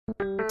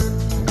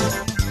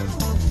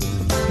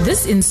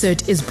This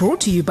insert is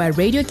brought to you by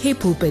Radio K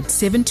Pulpit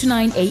 7 to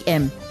 9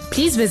 a.m.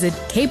 Please visit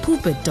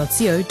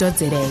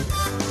kpulpit.co.za.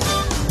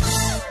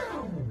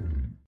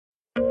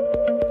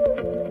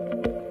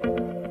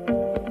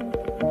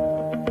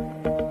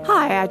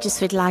 I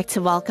just would like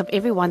to welcome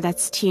everyone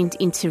that's tuned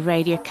into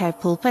Radio K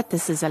Pulpit.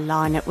 This is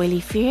Alana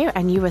Willifear,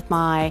 and you with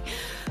my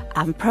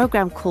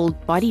program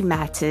called Body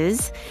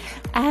Matters.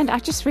 And I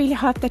just really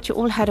hope that you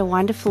all had a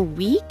wonderful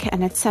week,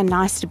 and it's so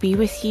nice to be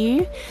with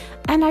you.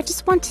 And I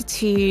just wanted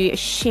to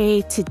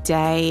share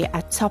today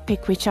a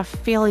topic which I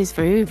feel is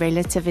very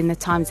relative in the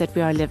times that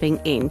we are living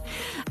in.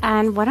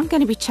 And what I'm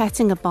going to be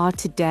chatting about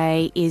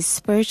today is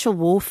spiritual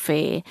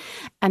warfare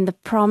and the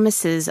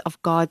promises of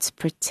God's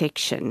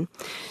protection.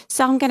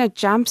 So I'm going to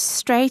jump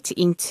straight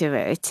into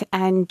it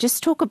and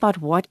just talk about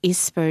what is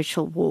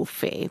spiritual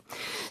warfare.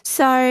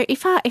 So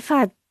if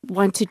I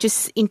want to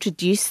just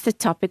introduce the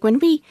topic. When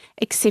we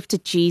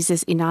accepted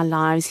Jesus in our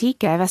lives, He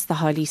gave us the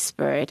Holy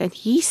Spirit, and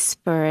His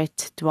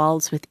Spirit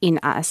dwells within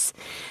us.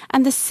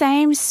 And the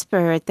same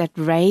Spirit that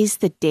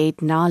raised the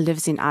dead now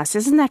lives in us.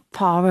 Isn't that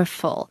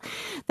powerful?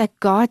 That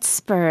God's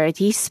Spirit,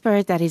 His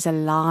Spirit that is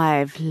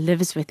alive,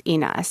 lives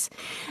within us.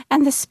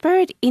 And the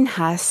Spirit in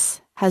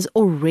us has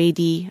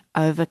already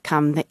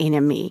overcome the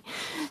enemy.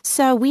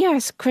 So we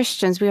as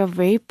Christians, we are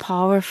very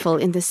powerful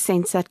in the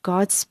sense that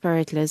God's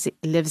Spirit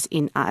lives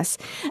in us.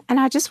 And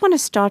I just want to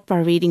start by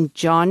reading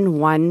John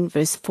 1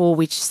 verse 4,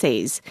 which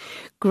says,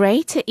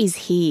 "Greater is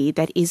He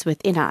that is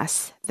within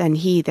us than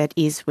he that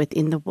is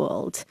within the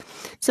world."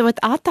 So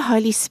without the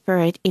Holy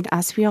Spirit in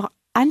us, we are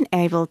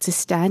unable to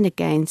stand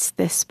against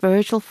the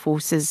spiritual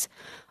forces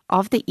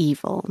of the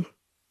evil.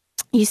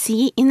 You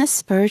see, in the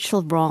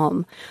spiritual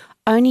realm,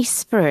 only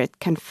spirit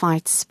can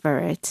fight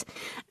spirit.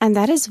 And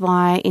that is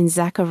why in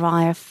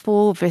Zechariah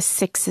 4 verse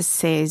 6 it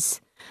says,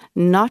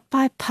 "Not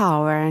by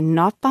power,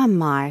 not by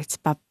might,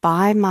 but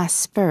by my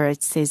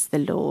Spirit, says the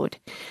Lord."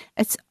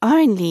 It's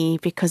only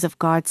because of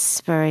God's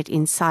Spirit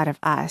inside of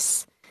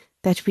us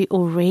that we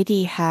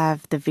already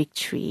have the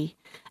victory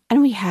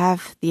and we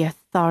have the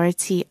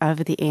authority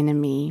over the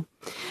enemy.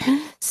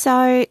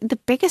 So the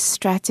biggest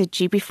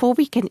strategy, before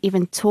we can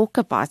even talk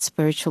about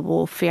spiritual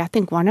warfare, I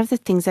think one of the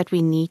things that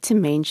we need to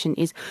mention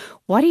is,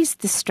 what is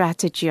the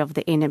strategy of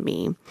the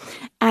enemy?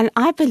 And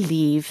I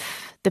believe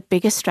the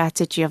biggest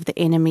strategy of the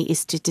enemy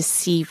is to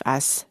deceive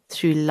us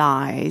through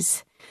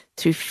lies,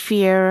 through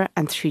fear,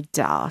 and through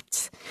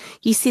doubt.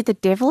 You see, the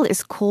devil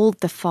is called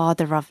the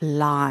father of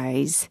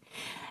lies.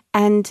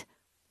 And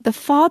the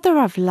father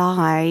of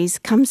lies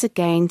comes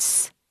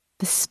against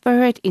the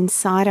spirit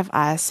inside of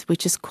us,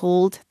 which is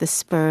called the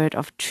Spirit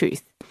of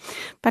truth.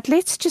 But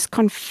let's just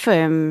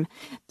confirm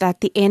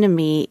that the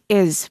enemy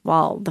is,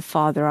 well, the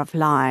father of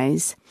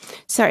lies.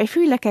 So if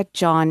we look at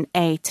John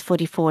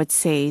 8:44, it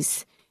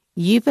says,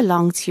 "You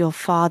belong to your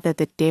father,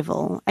 the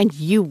devil, and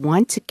you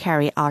want to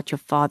carry out your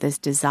father's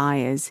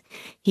desires.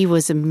 He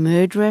was a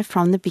murderer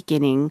from the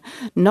beginning,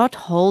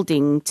 not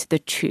holding to the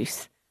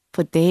truth,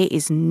 for there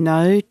is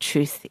no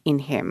truth in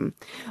him.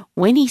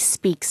 When he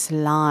speaks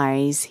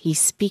lies, he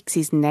speaks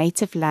his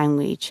native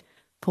language,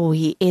 for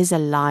he is a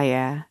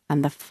liar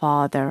and the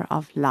father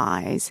of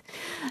lies."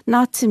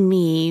 Now to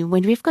me,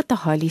 when we've got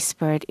the Holy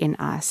Spirit in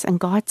us, and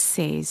God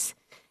says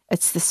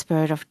it's the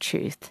Spirit of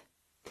truth,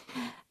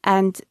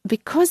 and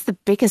because the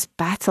biggest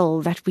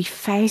battle that we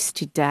face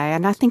today,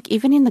 and I think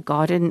even in the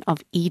Garden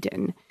of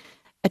Eden,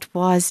 it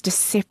was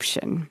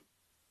deception.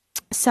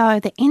 So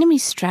the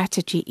enemy's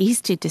strategy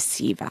is to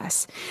deceive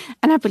us.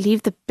 And I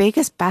believe the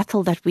biggest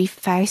battle that we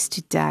face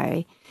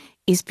today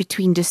is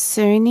between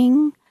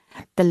discerning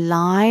the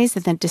lies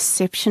and the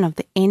deception of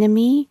the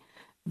enemy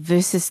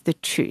versus the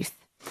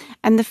truth.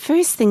 And the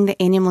first thing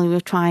the enemy will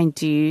try and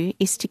do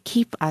is to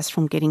keep us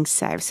from getting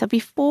saved. So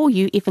before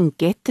you even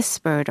get the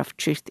Spirit of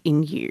truth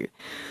in you,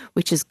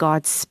 which is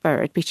God's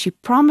Spirit, which He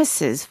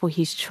promises for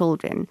His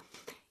children,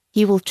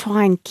 He will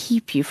try and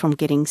keep you from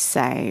getting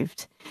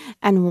saved.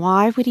 And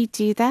why would He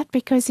do that?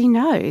 Because He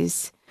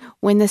knows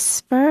when the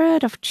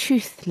Spirit of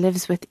truth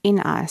lives within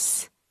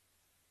us,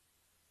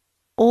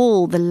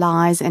 all the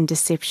lies and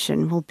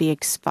deception will be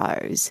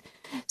exposed.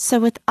 So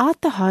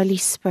without the Holy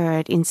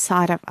Spirit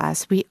inside of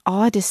us, we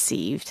are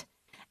deceived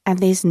and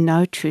there's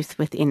no truth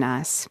within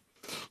us.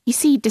 You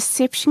see,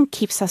 deception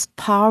keeps us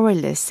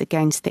powerless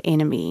against the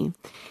enemy.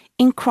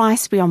 In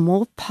Christ, we are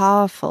more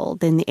powerful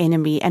than the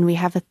enemy, and we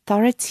have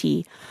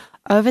authority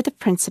over the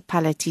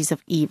principalities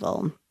of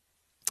evil.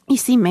 You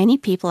see, many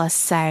people are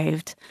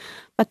saved,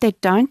 but they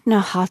don't know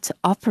how to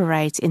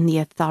operate in the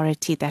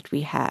authority that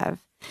we have.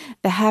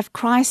 They have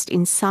Christ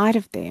inside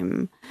of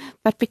them,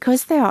 but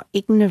because they are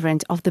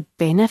ignorant of the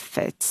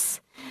benefits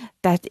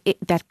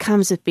that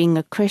comes with being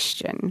a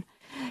Christian,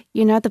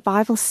 you know, the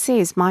Bible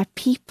says, "My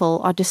people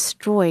are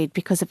destroyed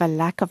because of a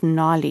lack of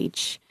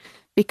knowledge."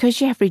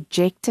 Because you have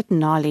rejected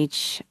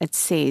knowledge, it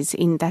says,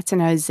 that's in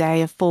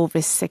Hosea 4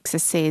 verse 6, it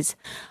says,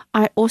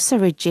 "I also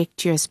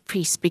reject you as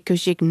priests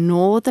because you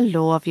ignore the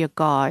law of your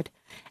God,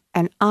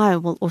 and I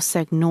will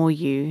also ignore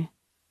you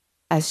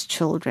as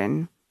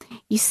children."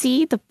 You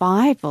see, the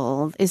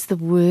Bible is the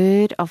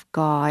Word of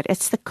God.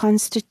 It's the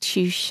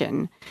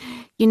Constitution.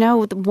 You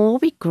know, the more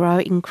we grow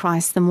in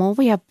Christ, the more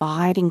we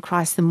abide in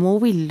Christ, the more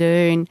we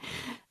learn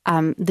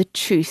the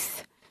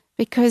truth,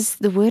 because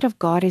the Word of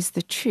God is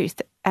the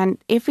truth, and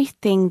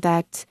everything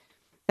that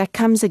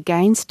comes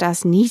against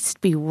us needs to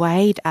be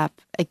weighed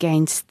up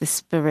against the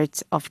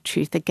Spirit of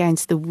truth,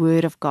 against the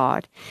Word of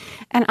God.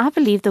 And I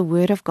believe the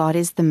Word of God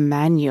is the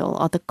manual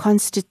or the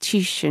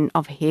constitution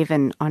of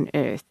heaven on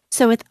earth.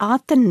 So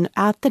without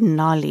the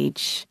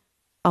knowledge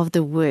of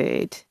the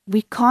Word,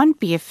 we can't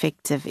be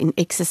effective in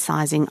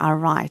exercising our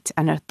right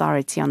and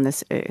authority on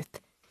this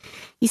earth.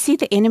 You see,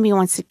 the enemy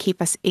wants to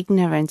keep us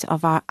ignorant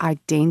of our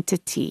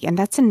identity. And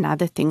that's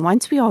another thing.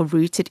 Once we are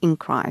rooted in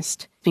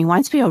Christ, and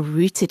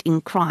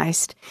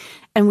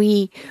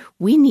we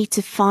need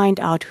to find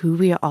out who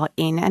we are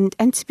in,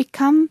 and to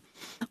become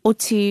or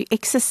to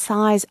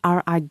exercise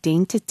our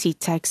identity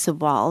takes a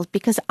while,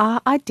 because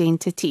our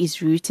identity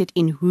is rooted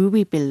in who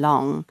we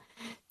belong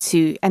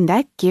to. And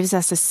that gives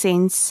us a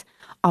sense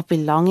of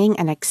belonging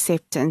and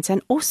acceptance.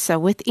 And also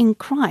within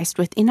Christ,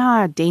 within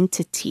our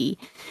identity,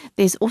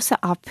 there's also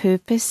our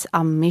purpose,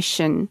 our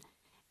mission,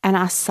 and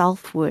our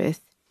self-worth.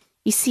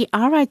 You see,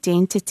 our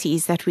identity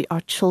is that we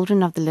are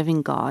children of the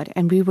living God,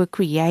 and we were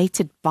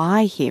created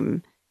by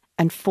Him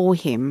and for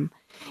Him.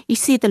 You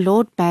see, the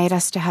Lord made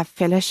us to have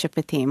fellowship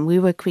with Him. We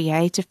were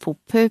created for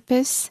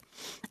purpose,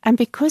 and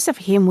because of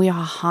Him, we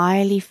are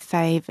highly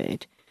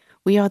favored.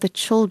 We are the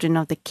children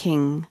of the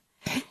King.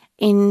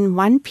 In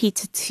 1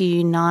 Peter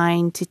 2,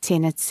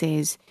 9-10, it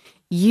says,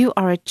 "You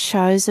are a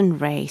chosen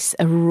race,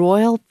 a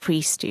royal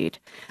priesthood,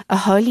 a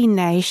holy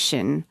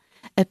nation,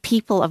 a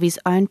people of His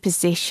own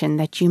possession,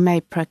 that you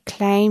may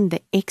proclaim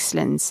the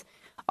excellence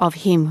of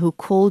Him who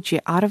called you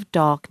out of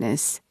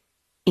darkness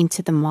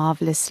into the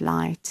marvelous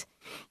light."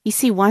 You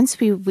see, once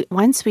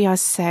we are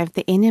saved,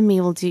 the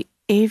enemy will do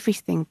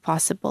everything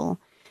possible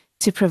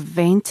to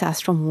prevent us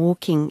from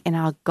walking in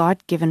our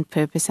God-given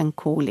purpose and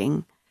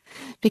calling.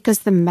 Because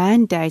the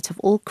mandate of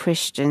all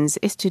Christians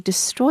is to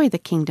destroy the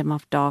kingdom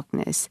of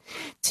darkness,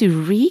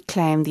 to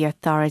reclaim the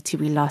authority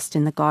we lost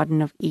in the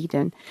Garden of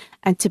Eden,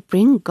 and to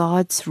bring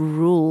God's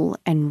rule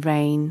and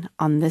reign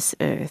on this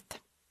earth.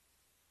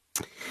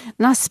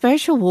 Now,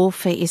 spiritual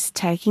warfare is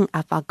taking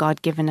up our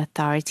God-given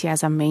authority,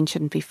 as I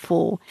mentioned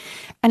before,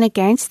 and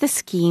against the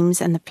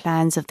schemes and the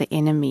plans of the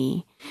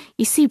enemy.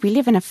 You see, we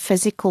live in a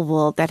physical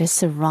world that is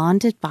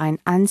surrounded by an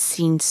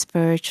unseen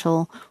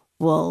spiritual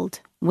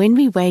world. When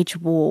we wage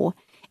war,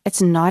 it's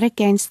not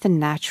against the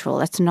natural.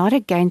 It's not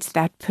against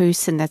that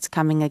person that's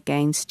coming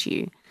against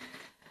you.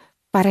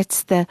 But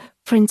it's the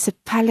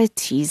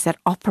principalities that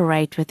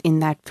operate within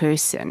that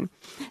person.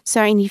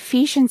 So in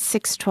Ephesians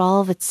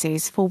 6:12 it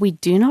says, "For we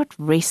do not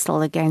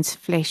wrestle against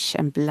flesh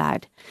and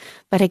blood,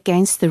 but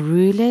against the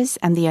rulers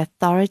and the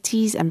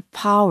authorities and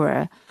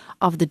power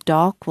of the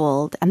dark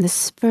world and the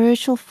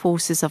spiritual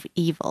forces of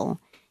evil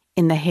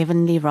in the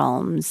heavenly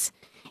realms."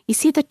 You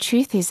see, the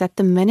truth is that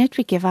the minute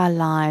we give our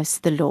lives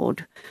to the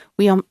Lord,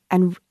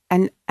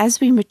 and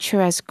as we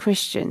mature as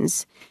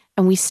Christians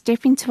and we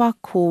step into our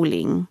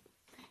calling,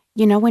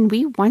 you know,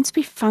 once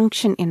we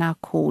function in our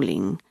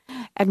calling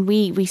and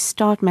we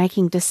start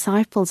making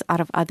disciples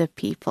out of other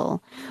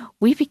people,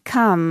 we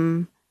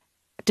become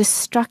a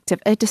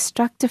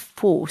destructive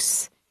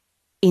force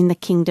in the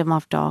kingdom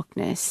of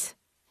darkness.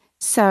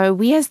 So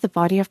we as the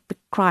body of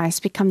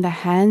Christ become the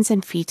hands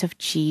and feet of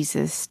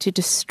Jesus to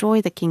destroy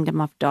the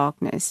kingdom of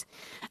darkness.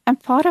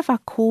 And part of our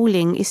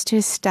calling is to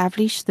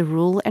establish the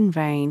rule and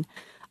reign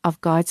of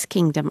God's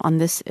kingdom on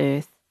this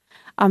earth.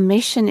 Our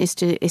mission is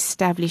to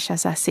establish,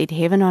 as I said,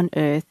 heaven on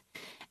earth,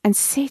 and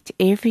set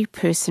every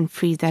person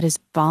free that is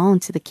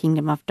bound to the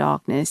kingdom of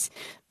darkness,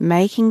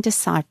 making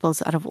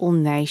disciples out of all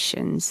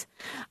nations.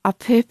 Our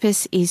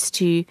purpose is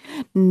to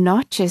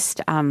not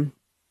just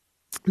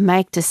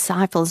make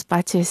disciples,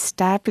 but to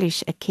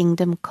establish a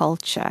kingdom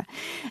culture.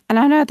 And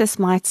I know this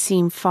might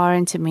seem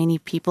foreign to many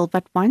people,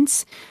 but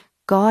once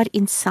God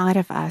inside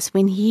of us,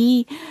 when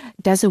He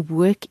does a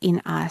work in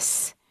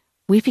us,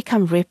 we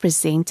become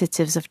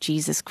representatives of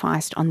Jesus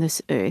Christ on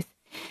this earth.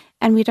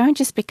 And we don't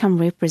just become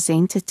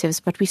representatives,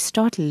 but we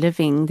start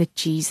living the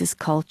Jesus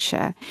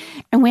culture.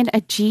 And when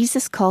a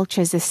Jesus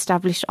culture is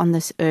established on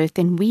this earth,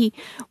 then we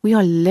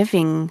are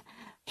living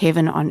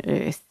heaven on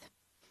earth.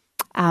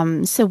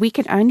 So we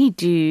can only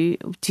do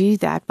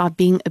that by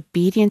being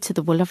obedient to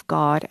the will of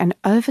God and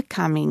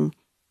overcoming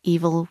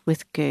evil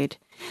with good.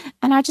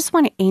 And I just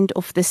want to end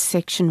off this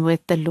section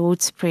with the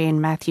Lord's Prayer in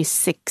Matthew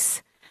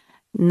 6,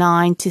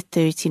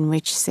 9-13,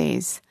 which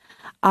says,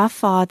 "Our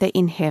Father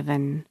in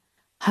heaven,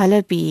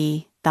 hallowed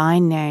be thy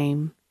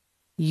name.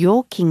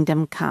 Your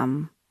kingdom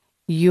come.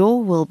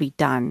 Your will be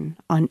done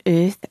on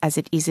earth as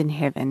it is in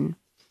heaven.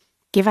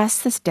 Give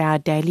us this day our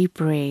daily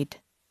bread,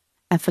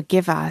 and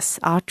forgive us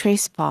our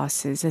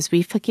trespasses as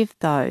we forgive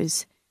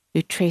those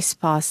who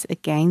trespass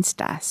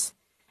against us.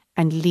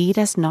 And lead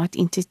us not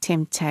into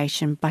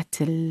temptation, but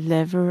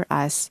deliver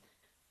us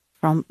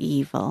from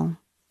evil."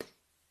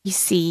 You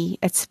see,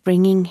 it's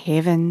bringing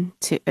heaven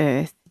to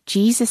earth.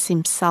 Jesus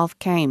himself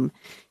came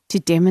to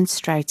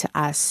demonstrate to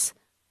us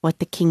what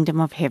the kingdom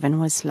of heaven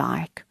was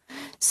like.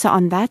 So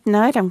on that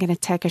note, I'm going to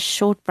take a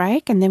short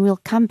break, and then we'll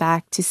come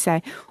back to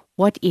say,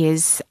 what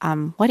is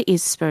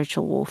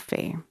spiritual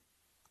warfare?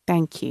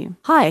 Thank you.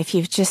 Hi, if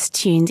you've just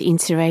tuned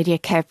into Radio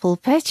K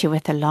Pulpit, you're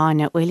with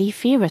Alana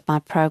Willifee with my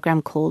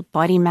program called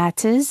Body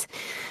Matters.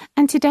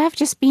 And today I've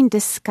just been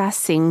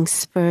discussing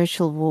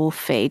spiritual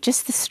warfare,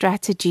 just the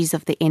strategies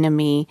of the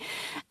enemy.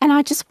 And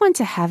I just want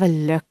to have a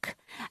look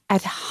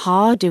at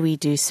how do we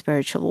do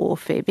spiritual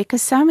warfare,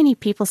 because so many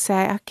people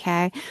say,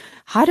 okay,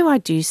 how do I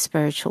do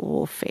spiritual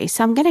warfare?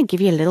 So I'm going to give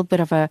you a little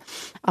bit of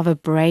a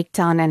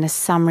breakdown and a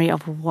summary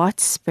of what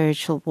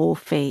spiritual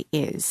warfare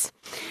is.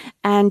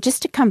 And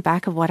just to come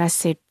back of what I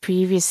said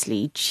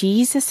previously,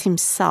 Jesus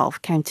himself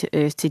came to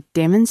earth to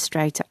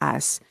demonstrate to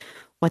us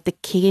what the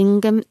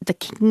kingdom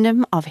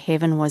of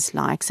heaven was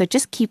like. So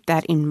just keep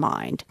that in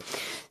mind.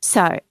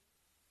 So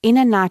in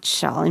a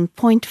nutshell, in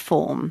point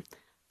form,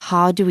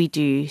 how do we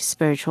do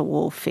spiritual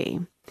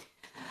warfare?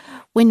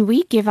 When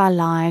we give our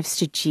lives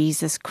to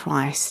Jesus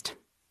Christ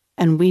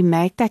and we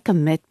make that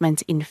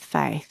commitment in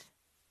faith,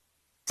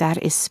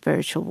 that is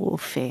spiritual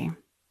warfare.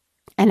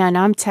 And I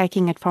know I'm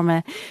taking it from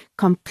a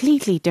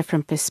completely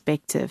different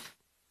perspective,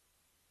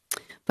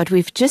 but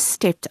we've just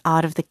stepped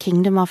out of the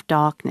kingdom of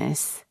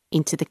darkness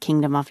into the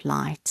kingdom of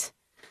light.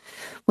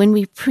 When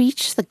we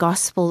preach the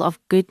gospel of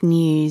good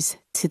news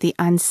to the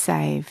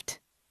unsaved,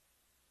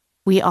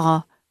 we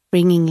are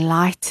bringing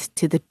light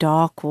to the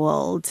dark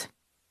world,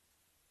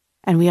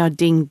 and we are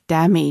doing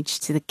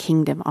damage to the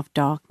kingdom of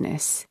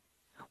darkness.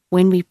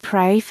 When we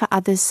pray for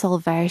others'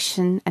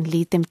 salvation and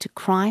lead them to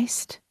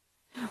Christ,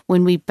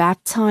 when we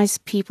baptize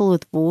people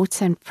with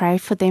water and pray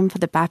for them for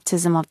the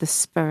baptism of the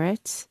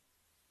Spirit,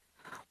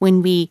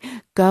 when we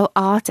go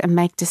out and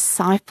make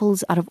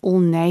disciples out of all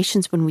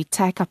nations, when we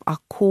take up our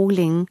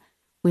calling,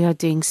 we are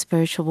doing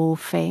spiritual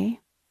warfare.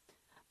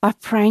 By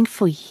praying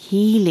for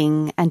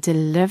healing and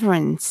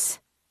deliverance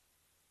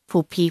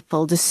for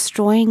people,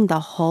 destroying the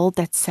hold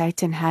that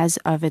Satan has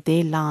over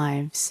their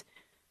lives,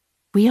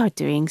 we are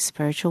doing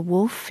spiritual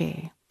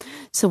warfare.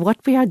 So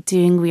what we are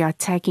doing, we are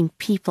taking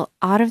people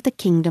out of the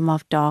kingdom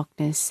of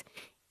darkness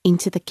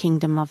into the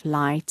kingdom of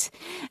light.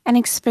 And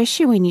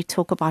especially when we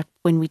talk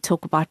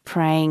about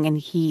praying and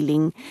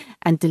healing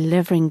and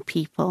delivering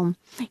people,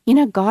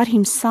 God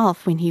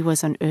himself, when he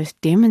was on earth,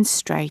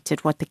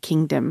 demonstrated what the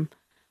kingdom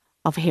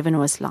of heaven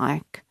was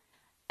like.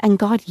 And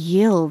God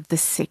healed the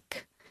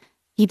sick.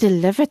 He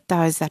delivered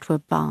those that were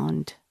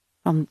bound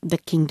from the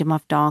kingdom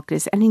of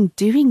darkness. And in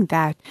doing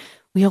that,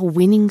 we are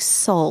winning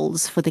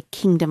souls for the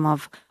kingdom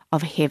of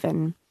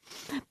heaven.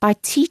 By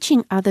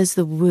teaching others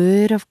the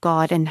word of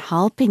God and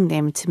helping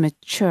them to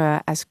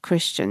mature as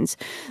Christians,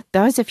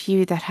 those of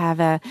you that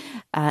have a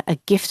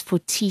gift for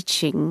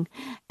teaching,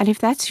 and if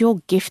that's your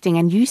gifting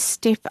and you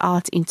step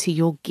out into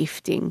your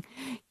gifting,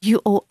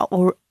 you are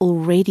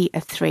already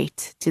a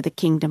threat to the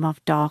kingdom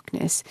of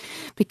darkness,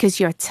 because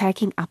you're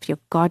taking up your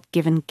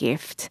God-given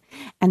gift,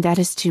 and that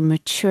is to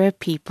mature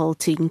people,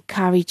 to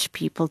encourage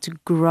people, to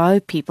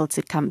grow people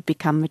to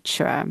become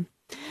mature.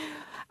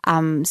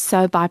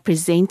 So by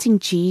presenting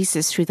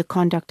Jesus through the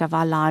conduct of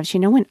our lives,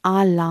 when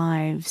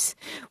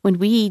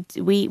we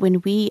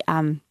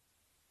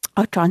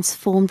are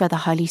transformed by the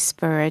Holy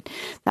Spirit,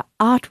 the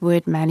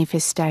outward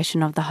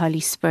manifestation of the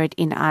Holy Spirit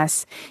in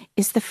us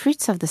is the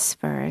fruits of the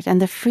Spirit.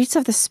 And the fruits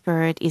of the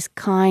Spirit is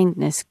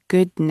kindness,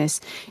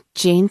 goodness,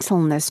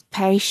 gentleness,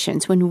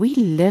 patience. When we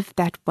live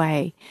that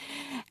way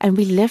and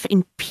we live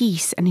in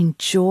peace and in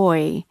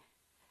joy,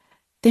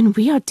 then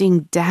we are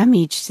doing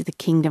damage to the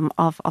kingdom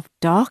of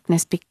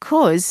darkness,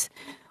 because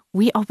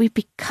we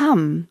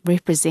become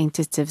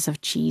representatives of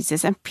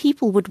Jesus, and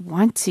people would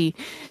want to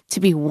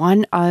be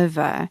won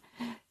over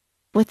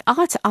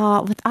without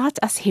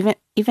us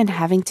even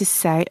having to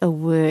say a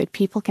word.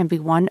 People can be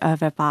won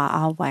over by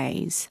our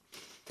ways.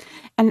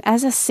 And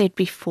as I said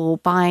before,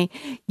 by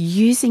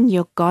using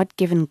your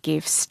God-given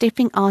gifts,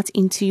 stepping out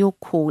into your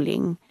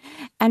calling,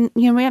 and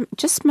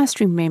just must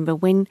remember,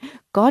 when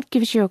God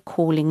gives you a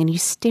calling and you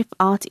step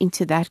out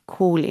into that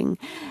calling,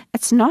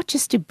 it's not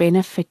just to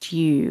benefit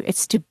you,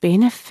 it's to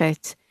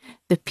benefit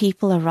the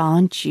people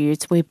around you.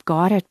 It's where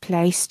God had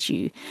placed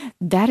you.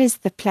 That is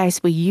the place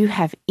where you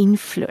have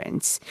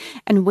influence,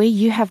 and where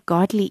you have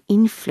godly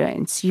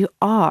influence, you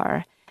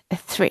are a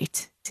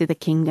threat to the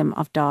kingdom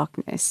of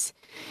darkness.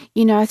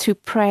 Through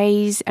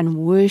praise and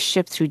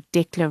worship, through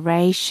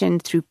declaration,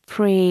 through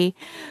prayer,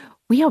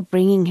 we are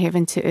bringing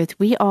heaven to earth.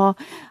 We are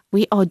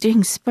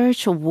doing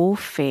spiritual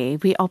warfare.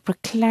 We are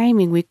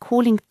proclaiming, we're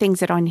calling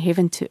things that are in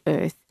heaven to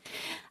earth.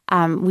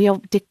 We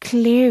are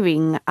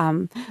declaring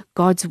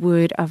God's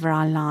word over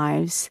our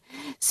lives.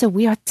 So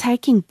we are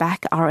taking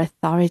back our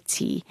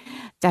authority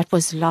that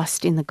was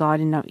lost in the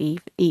Garden of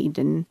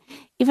Eden.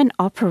 Even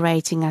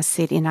operating, I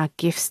said, in our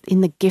gifts, in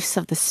the gifts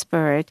of the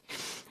Spirit,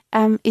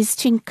 is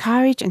to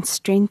encourage and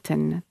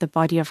strengthen the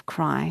body of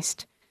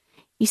Christ.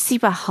 You see,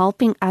 by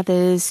helping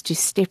others to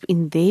step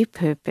in their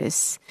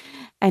purpose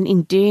and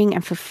in doing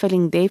and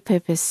fulfilling their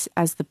purpose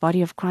as the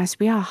body of Christ,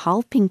 we are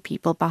helping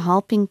people. By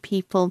helping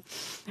people,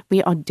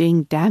 we are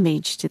doing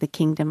damage to the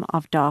kingdom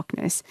of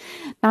darkness.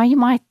 Now, you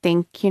might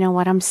think,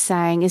 what I'm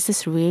saying, is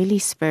this really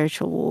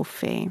spiritual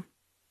warfare?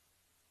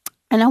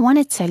 And I want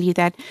to tell you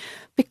that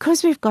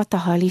because we've got the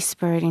Holy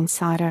Spirit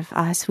inside of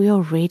us, we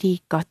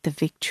already got the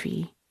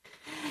victory.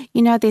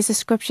 There's a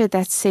scripture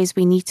that says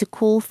we need to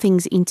call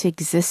things into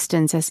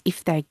existence as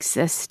if they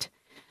exist.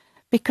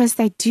 Because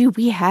they do.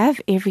 We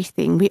have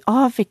everything. We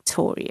are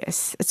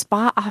victorious. It's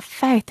by our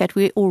faith that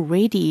we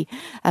already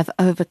have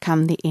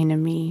overcome the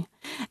enemy.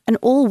 And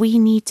all we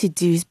need to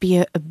do is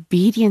be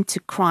obedient to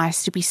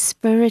Christ, to be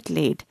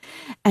Spirit-led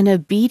and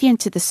obedient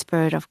to the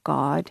Spirit of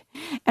God.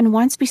 And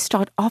once we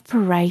start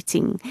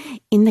operating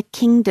in the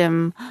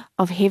kingdom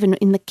of heaven,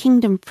 in the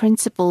kingdom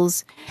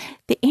principles,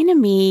 the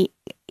enemy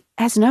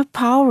has no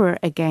power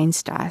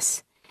against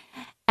us.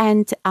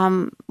 And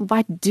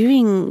by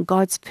doing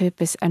God's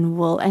purpose and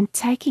will and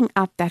taking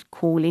up that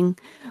calling,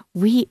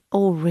 we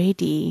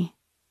already,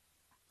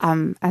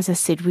 as I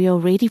said, we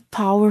already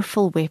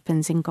powerful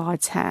weapons in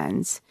God's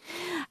hands.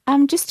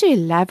 Just to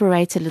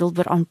elaborate a little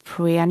bit on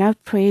prayer, I know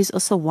prayer is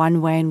also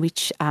one way in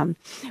which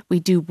we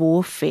do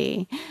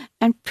warfare.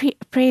 And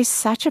prayer is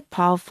such a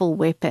powerful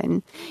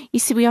weapon. You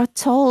see, we are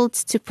told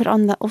to put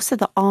on also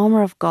the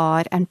armor of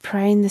God and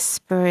pray in the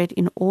Spirit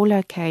in all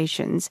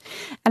occasions.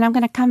 And I'm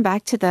going to come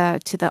back to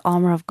the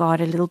armor of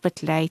God a little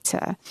bit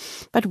later.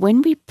 But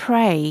when we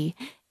pray,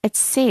 it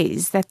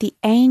says that the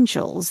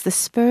angels, the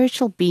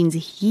spiritual beings,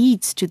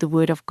 heeds to the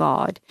word of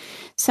God.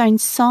 So in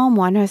Psalm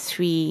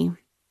 103,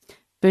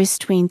 verse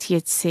 20,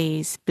 it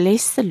says,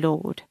 "Bless the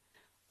Lord,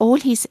 all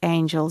his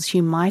angels,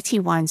 you mighty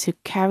ones who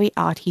carry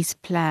out his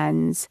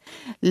plans,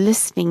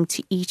 listening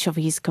to each of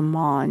his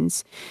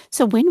commands."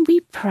 So when we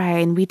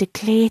pray and we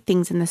declare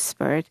things in the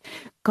Spirit,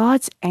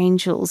 God's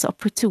angels are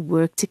put to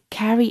work to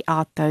carry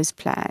out those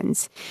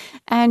plans.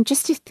 And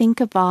just to think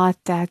about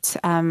that,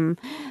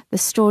 the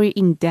story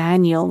in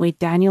Daniel, where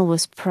Daniel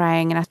was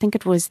praying, and I think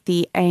it was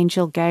the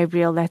angel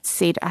Gabriel that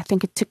said, I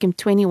think it took him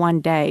 21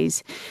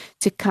 days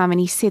to come, and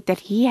he said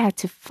that he had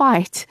to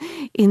fight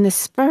in the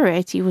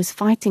Spirit. He was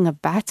fighting a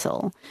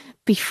battle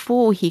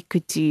before he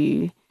could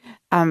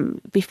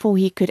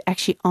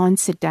actually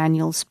answer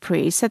Daniel's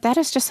prayer. So that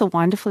is just a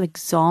wonderful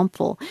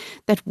example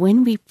that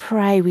when we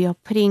pray, we are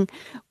putting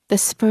the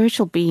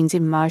spiritual beings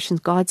in motion,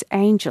 God's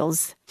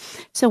angels.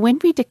 So when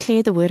we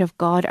declare the word of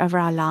God over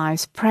our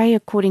lives, pray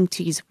according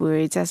to his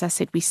words, as I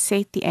said, we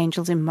set the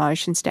angels in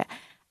motion to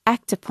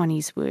act upon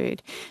his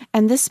word.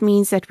 And this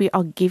means that we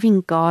are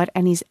giving God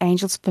and his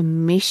angels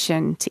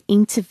permission to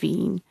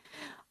intervene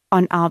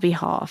on our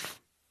behalf.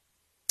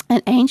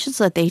 And angels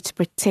are there to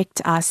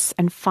protect us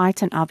and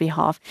fight on our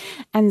behalf.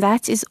 And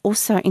that is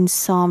also in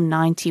Psalm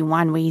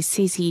 91, where he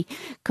says he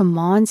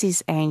commands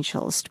his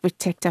angels to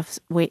protect us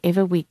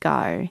wherever we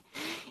go.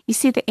 You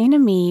see, the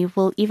enemy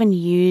will even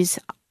use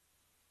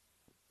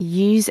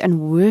and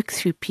work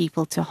through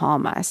people to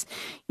harm us.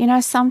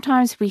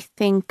 Sometimes we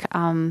think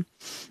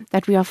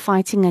that we are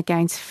fighting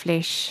against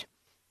flesh.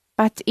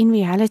 But in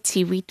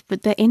reality,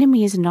 the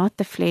enemy is not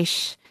the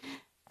flesh.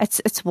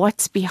 It's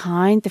what's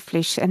behind the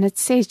flesh. And it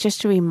says,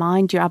 just to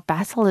remind you, our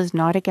battle is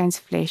not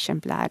against flesh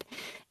and blood.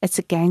 It's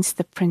against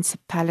the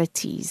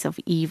principalities of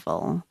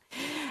evil.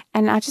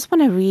 And I just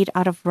want to read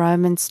out of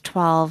Romans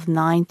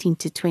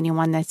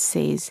 12:19-21 that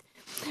says,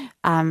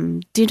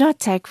 "Do not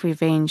take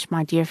revenge,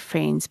 my dear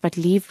friends, but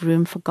leave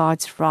room for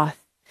God's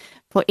wrath.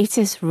 For it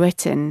is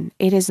written,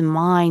 'It is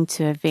mine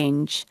to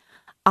avenge.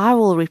 I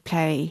will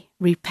repay,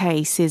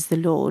 says the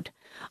Lord.'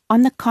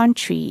 On the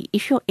contrary,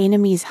 if your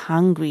enemy is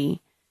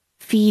hungry,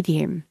 feed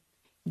him,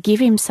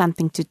 give him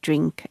something to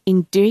drink.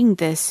 In doing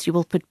this, you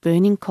will put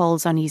burning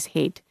coals on his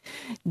head.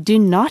 Do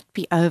not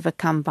be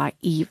overcome by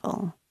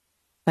evil,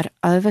 but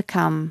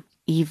overcome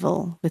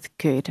evil with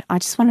good." I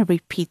just want to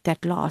repeat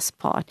that last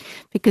part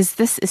because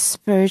this is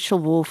spiritual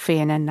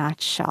warfare in a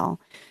nutshell.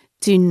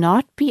 Do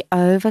not be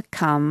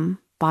overcome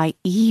by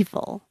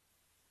evil,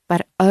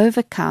 but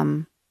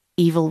overcome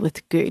evil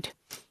with good.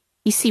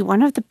 You see,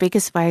 one of the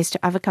biggest ways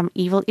to overcome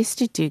evil is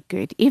to do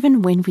good,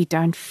 even when we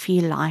don't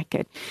feel like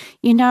it.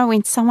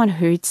 When someone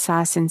hurts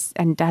us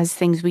and does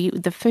things,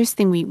 the first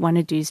thing we want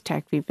to do is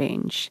take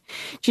revenge.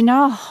 Do you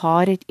know how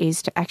hard it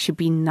is to actually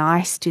be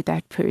nice to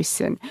that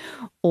person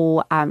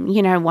or,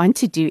 want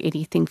to do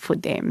anything for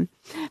them?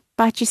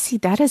 But you see,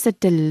 that is a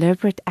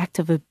deliberate act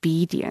of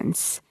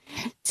obedience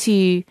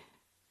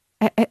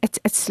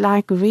it's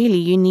like really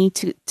you need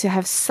to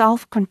have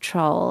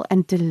self-control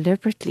and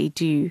deliberately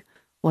do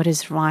what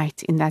is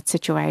right in that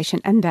situation.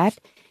 And that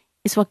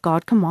is what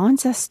God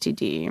commands us to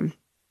do.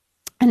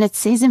 And it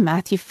says in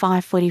Matthew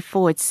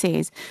 5:44, it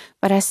says,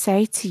 "But I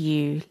say to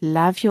you,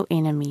 love your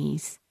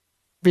enemies,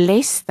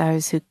 bless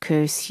those who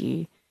curse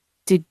you,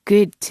 do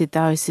good to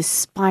those who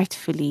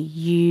spitefully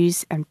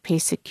use and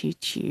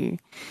persecute you."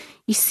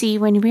 You see,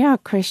 when we are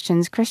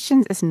Christians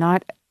is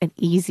not an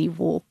easy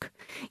walk.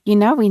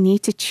 We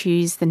need to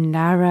choose the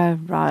narrow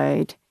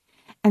road.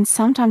 And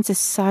sometimes it's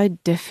so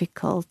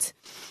difficult.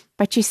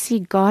 But you see,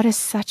 God is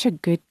such a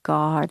good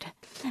God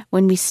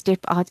when we step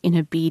out in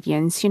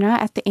obedience.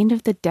 At the end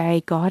of the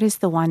day, God is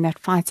the one that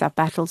fights our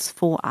battles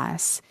for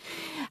us.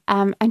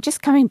 And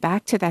just coming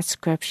back to that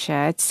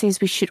scripture, it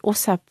says we should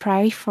also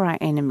pray for our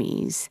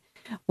enemies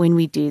when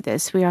we do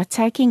this.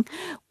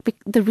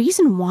 The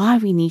reason why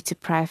we need to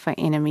pray for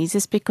enemies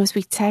is because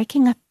we're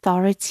taking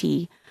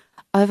authority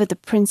over the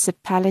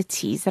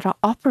principalities that are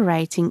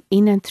operating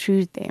in and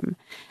through them.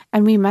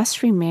 And we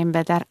must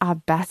remember that our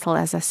battle,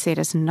 as I said,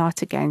 is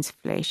not against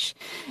flesh.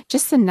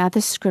 Just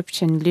another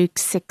scripture in Luke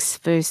 6,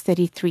 verse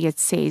 33, it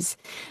says,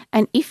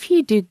 "And if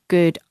you do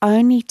good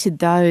only to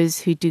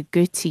those who do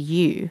good to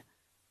you,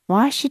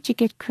 why should you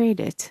get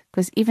credit?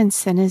 Because even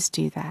sinners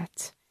do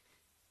that."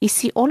 You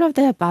see, all of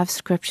the above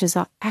scriptures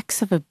are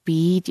acts of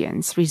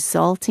obedience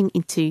resulting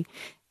into,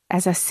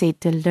 as I said,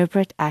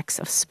 deliberate acts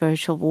of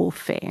spiritual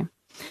warfare.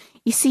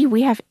 You see,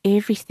 we have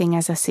everything,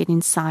 as I said,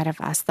 inside of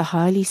us, the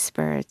Holy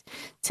Spirit,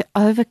 to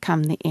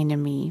overcome the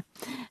enemy.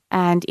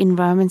 And in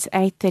Romans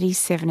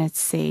 8:37, it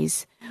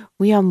says,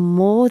 "We are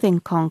more than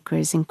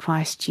conquerors in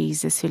Christ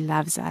Jesus who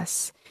loves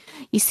us."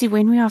 You see,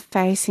 when we are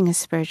facing a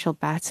spiritual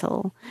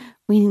battle,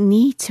 we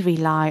need to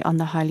rely on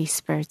the Holy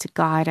Spirit to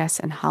guide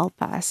us and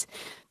help us,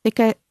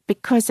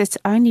 because it's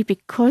only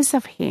because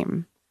of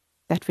Him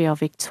that we are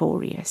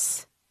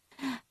victorious.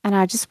 And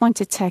I just want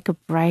to take a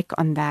break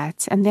on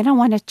that. And then I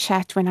want to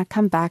chat, when I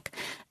come back,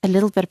 a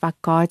little bit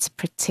about God's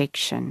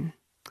protection.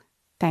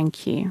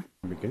 Thank you.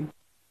 Begin.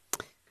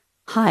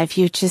 Hi, if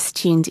you've just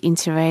tuned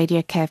into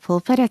Radio K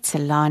Pulpit, it's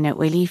Alana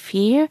Willifear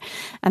here,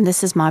 and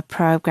this is my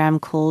program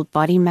called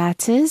Body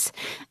Matters.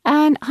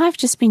 And I've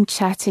just been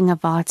chatting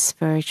about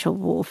spiritual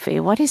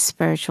warfare. What is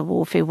spiritual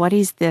warfare? What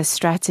is the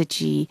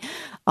strategy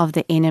of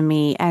the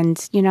enemy? And,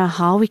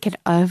 how we can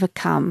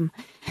overcome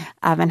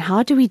and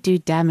how do we do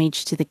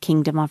damage to the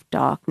kingdom of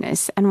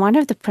darkness? And one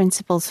of the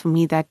principles for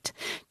me that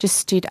just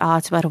stood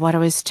out about what I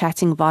was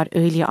chatting about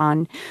earlier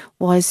on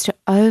was to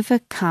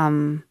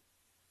overcome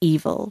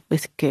evil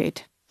with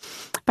good.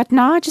 But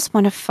now I just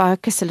want to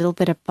focus a little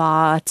bit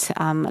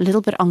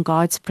on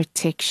God's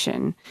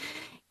protection.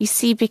 You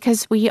see,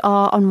 because we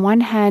are, on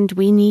one hand,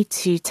 we need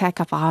to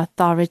take up our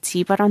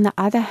authority, but on the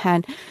other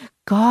hand,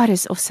 God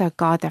is also a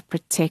God that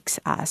protects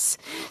us.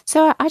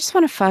 So I just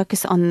want to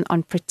focus on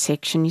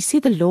protection. You see,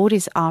 the Lord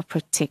is our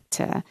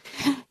protector.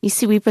 You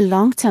see, we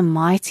belong to a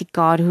mighty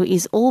God who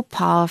is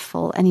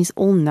all-powerful and is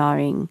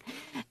all-knowing.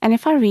 And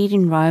if I read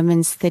in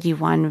Romans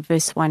 31,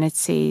 verse 1, it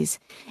says,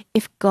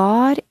 "If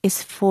God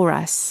is for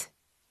us,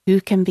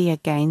 who can be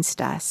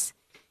against us?"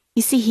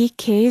 You see, He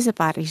cares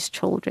about His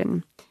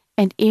children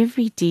and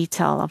every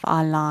detail of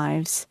our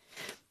lives.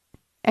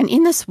 And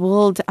in this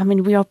world,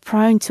 we are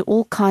prone to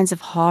all kinds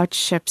of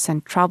hardships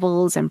and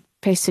troubles and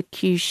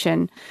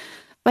persecution.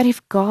 But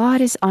if God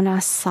is on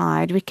our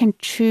side, we can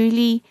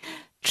truly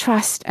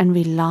trust and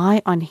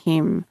rely on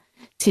Him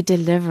to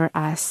deliver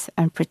us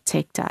and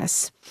protect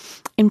us.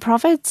 In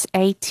Proverbs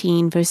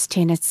 18, verse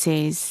 10, it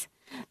says,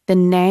 "The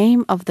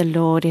name of the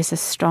Lord is a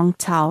strong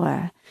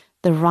tower.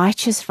 The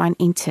righteous run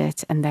into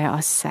it and they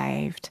are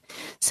saved."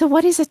 So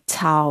what is a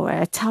tower?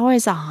 A tower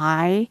is a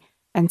high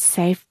and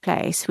safe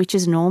place, which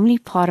is normally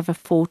part of a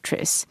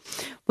fortress,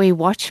 where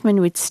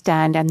watchmen would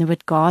stand and they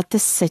would guard the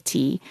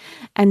city,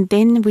 and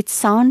then would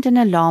sound an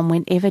alarm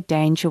whenever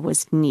danger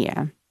was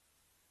near.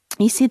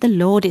 You see, the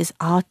Lord is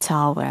our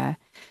tower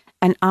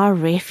and our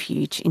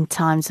refuge in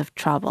times of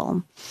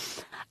trouble.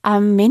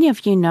 Many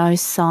of you know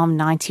Psalm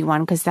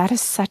 91, because that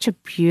is such a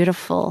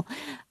beautiful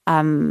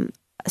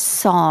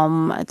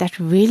psalm that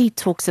really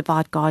talks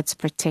about God's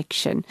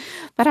protection.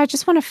 But I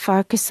just want to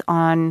focus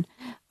on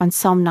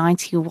Psalm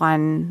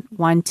 91,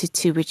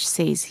 1-2, which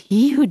says,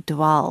 "He who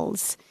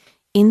dwells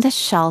in the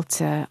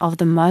shelter of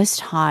the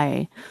Most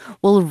High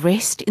will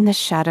rest in the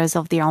shadows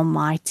of the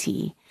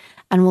Almighty,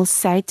 and will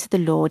say to the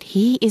Lord,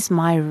 He is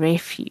my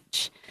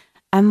refuge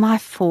and my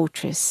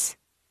fortress,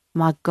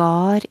 my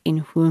God in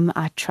whom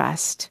I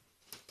trust."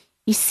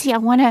 You see, I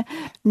want to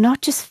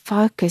not just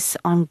focus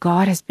on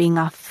God as being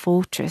our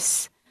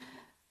fortress,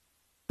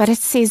 but it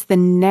says the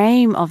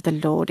name of the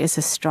Lord is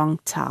a strong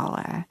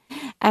tower.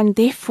 And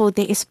therefore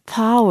there is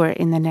power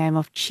in the name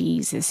of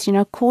Jesus.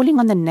 Calling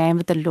on the name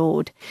of the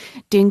Lord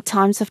during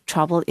times of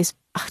trouble is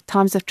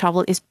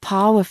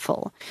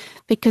powerful,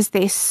 because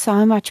there is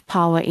so much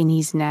power in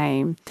His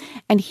name.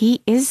 And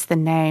He is the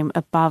name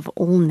above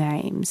all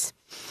names.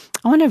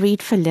 I want to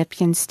read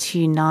Philippians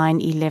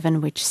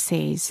 2:9-11, which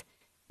says,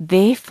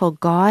 "Therefore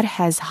God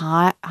has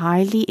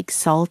highly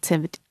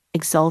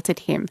exalted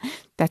Him,"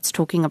 that's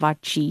talking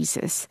about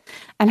Jesus,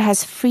 "and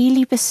has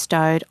freely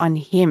bestowed on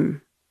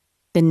Him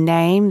the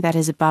name that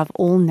is above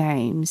all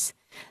names,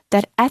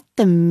 that at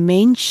the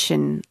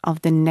mention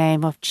of the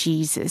name of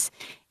Jesus,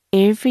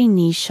 every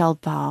knee shall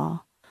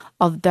bow,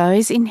 of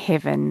those in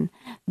heaven,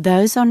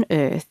 those on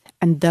earth,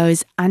 and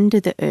those under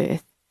the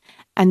earth,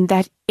 and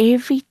that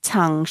every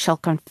tongue shall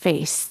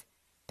confess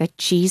that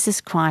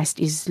Jesus Christ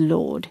is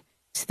Lord,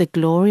 to the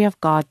glory of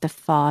God the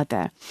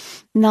Father."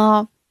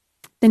 Now,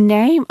 The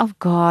name of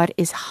God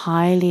is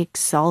highly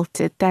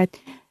exalted, that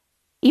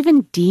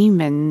even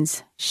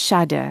demons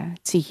shudder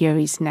to hear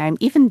his name.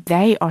 Even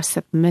they are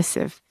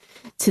submissive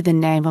to the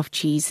name of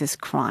Jesus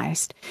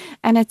Christ.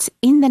 And it's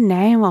in the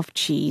name of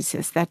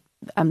Jesus that,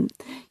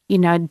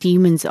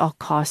 demons are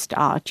cast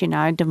out,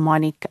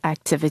 demonic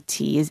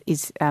activity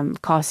is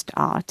cast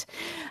out.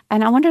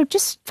 And I want to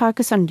just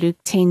focus on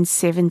Luke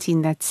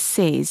 10:17 that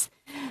says,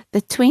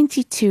 the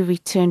 22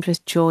 returned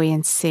with joy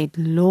and said,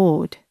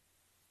 Lord,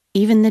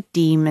 even the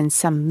demons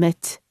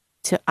submit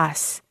to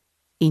us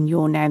in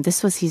your name.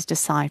 This was his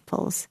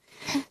disciples.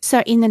 So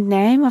in the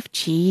name of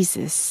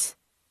Jesus,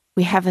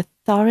 we have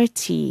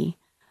authority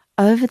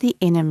over the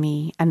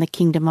enemy and the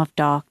kingdom of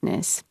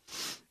darkness.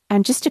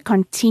 And just to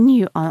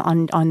continue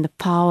on the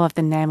power of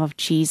the name of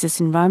Jesus,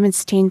 in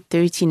Romans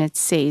 10:13 it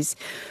says,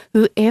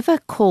 whoever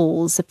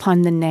calls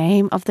upon the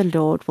name of the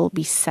Lord will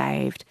be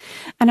saved.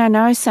 And I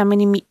know so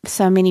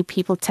many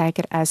people take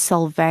it as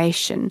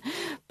salvation,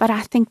 but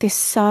I think there's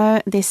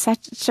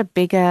such a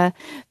bigger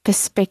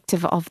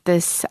perspective of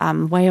this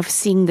way of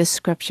seeing the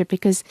scripture,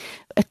 because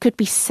it could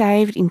be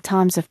saved in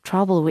times of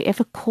trouble,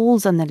 whoever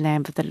calls on the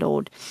name of the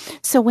Lord.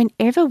 So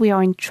whenever we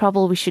are in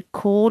trouble, we should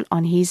call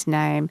on his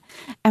name.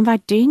 And by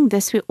doing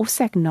this, we're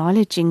also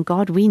acknowledging,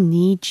 God, we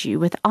need you.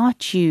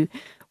 Without you,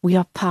 we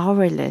are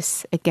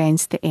powerless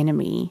against the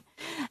enemy.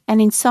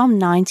 And in Psalm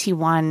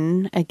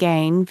 91,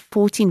 again,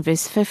 14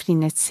 verse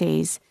 15, it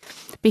says,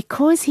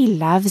 because he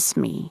loves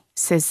me,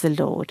 says the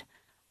Lord,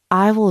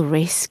 I will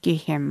rescue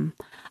him.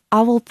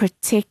 I will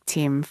protect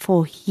him,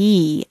 for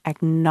he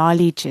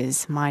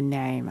acknowledges my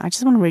name. I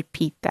just want to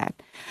repeat that.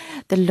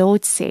 The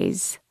Lord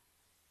says,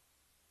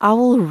 I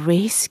will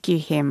rescue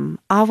him.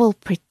 I will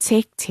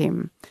protect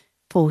him,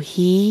 for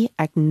he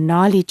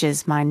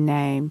acknowledges my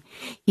name.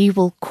 He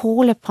will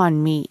call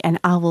upon me, and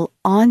I will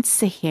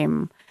answer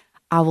him.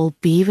 I will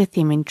be with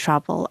him in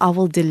trouble. I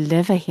will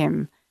deliver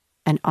him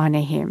and honor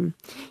him.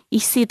 You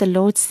see, the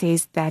Lord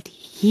says that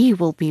he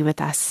will be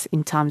with us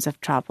in times of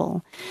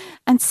trouble.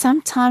 And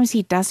sometimes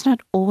he does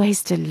not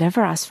always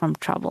deliver us from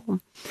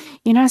trouble.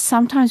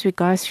 Sometimes we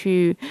go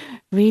through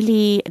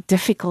really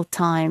difficult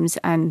times,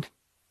 and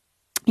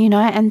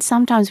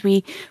sometimes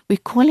we're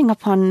calling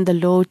upon the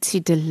Lord to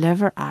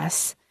deliver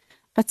us.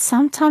 But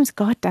sometimes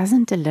God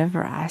doesn't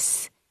deliver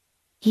us.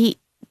 He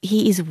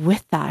is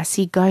with us.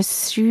 He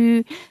goes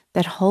through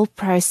that whole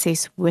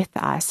process with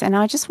us. And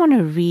I just want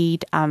to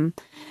read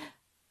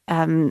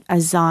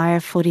Isaiah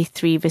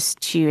 43 verse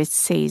 2. It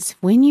says,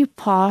 when you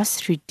pass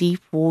through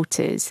deep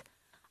waters,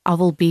 I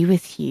will be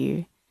with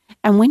you.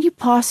 And when you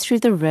pass through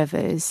the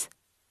rivers,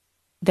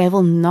 they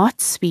will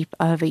not sweep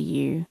over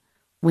you.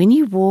 When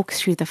you walk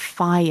through the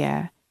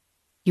fire,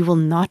 you will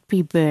not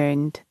be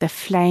burned. The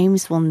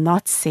flames will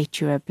not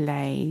set you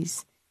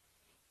ablaze.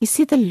 You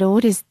see, the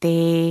Lord is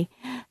there.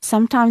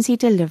 Sometimes he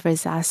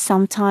delivers us.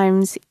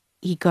 Sometimes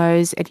he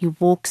goes and he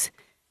walks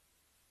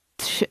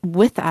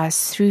with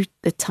us through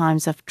the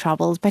times of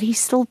troubles, but he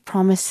still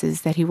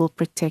promises that he will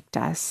protect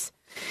us.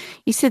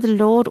 You see, the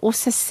Lord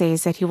also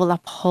says that he will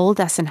uphold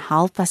us and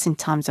help us in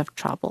times of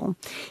trouble.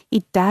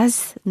 He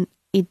does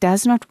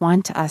not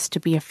want us to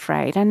be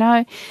afraid. I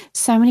know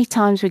so many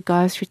times we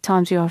go through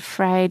times we are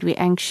afraid, we're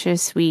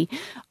anxious, we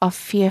are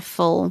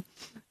fearful.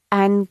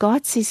 And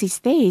God says he's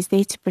there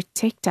to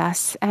protect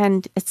us.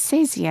 And it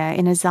says here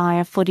in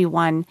Isaiah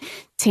 41,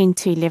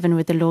 10-11,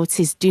 where the Lord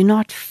says, do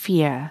not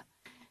fear,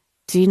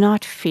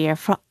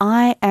 for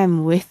I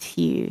am with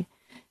you.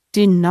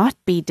 Do not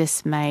be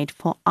dismayed,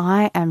 for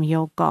I am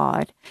your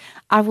God.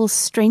 I will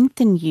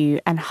strengthen you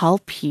and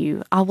help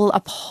you. I will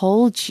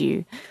uphold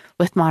you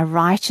with my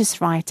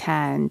righteous right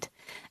hand.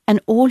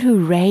 And all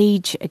who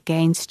rage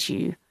against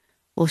you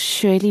will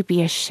surely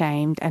be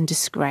ashamed and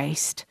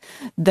disgraced.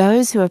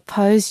 Those who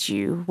oppose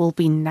you will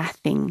be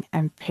nothing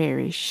and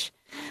perish.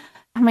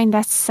 I mean,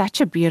 that's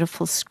such a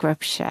beautiful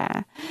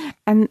scripture.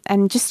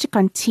 And just to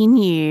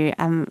continue,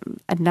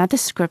 another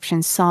scripture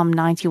in Psalm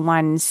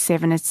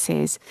 91:7, it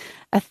says,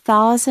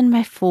 1,000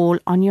 may fall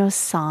on your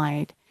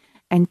side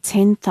and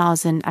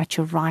 10,000 at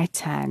your right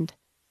hand,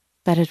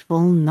 but it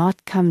will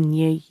not come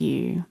near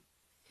you.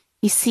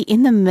 You see,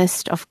 in the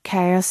midst of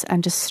chaos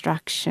and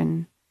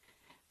destruction,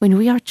 when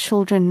we are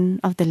children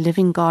of the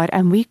living God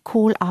and we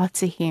call out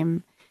to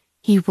him,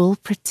 he will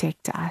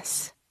protect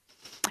us.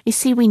 You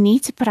see, we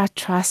need to put our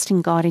trust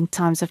in God in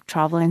times of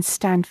trouble and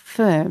stand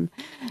firm,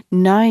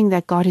 knowing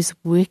that God is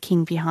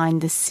working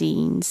behind the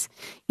scenes.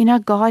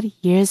 God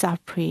hears our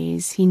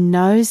prayers. He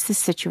knows the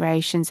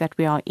situations that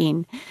we are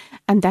in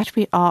and that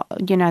we are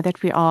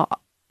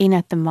in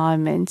at the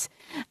moment.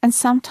 And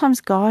sometimes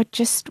God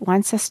just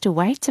wants us to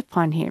wait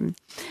upon him.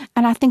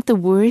 And I think the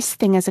worst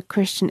thing as a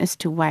Christian is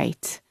to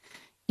wait.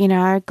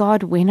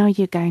 God, when are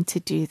you going to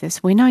do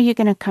this? When are you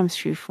going to come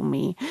through for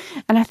me?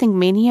 And I think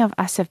many of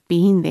us have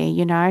been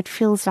there. It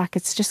feels like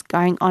it's just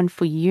going on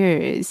for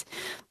years.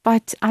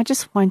 But I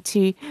just want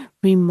to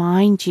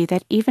remind you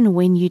that even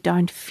when you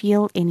don't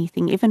feel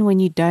anything, even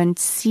when you don't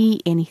see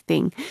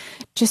anything,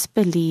 just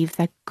believe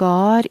that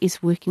God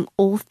is working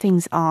all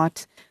things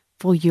out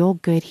for your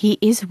good. He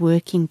is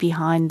working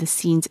behind the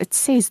scenes. It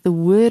says, the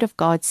word of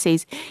God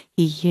says,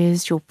 He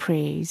hears your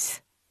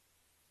prayers.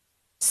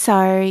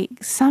 So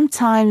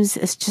sometimes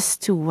it's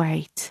just to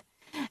wait.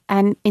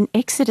 And in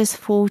Exodus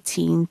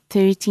 14,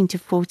 13 to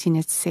 14,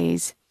 it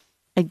says,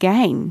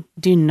 again,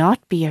 do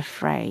not be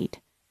afraid.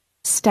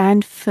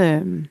 Stand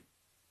firm,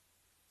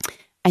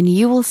 and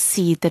you will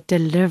see the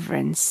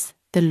deliverance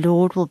the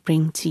Lord will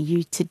bring to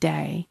you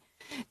today.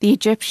 The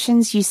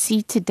Egyptians you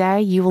see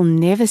today, you will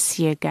never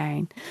see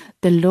again.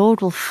 The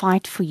Lord will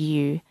fight for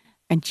you,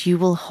 and you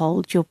will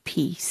hold your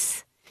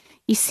peace.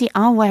 You see,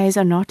 our ways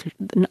are not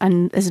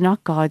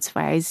God's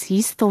ways.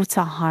 His thoughts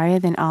are higher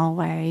than our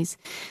ways.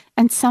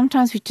 And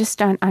sometimes we just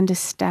don't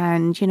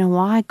understand,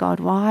 why, God,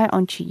 why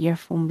aren't you here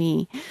for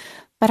me?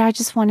 But I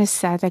just want to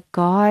say that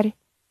God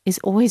is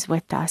always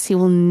with us. He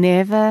will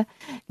never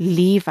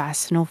leave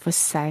us nor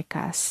forsake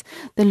us.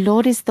 The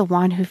Lord is the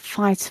one who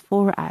fights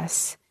for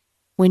us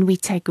when we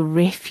take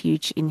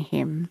refuge in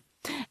Him.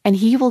 And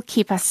He will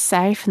keep us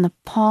safe in the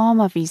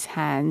palm of His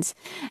hands.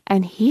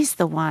 And He's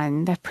the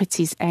one that puts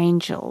His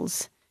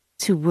angels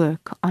to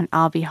work on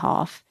our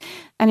behalf.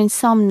 And in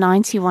Psalm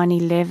 91,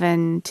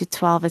 11 to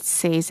 12, it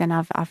says, and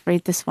I've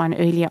read this one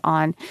earlier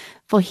on,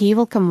 for He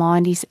will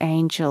command His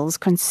angels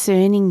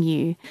concerning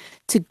you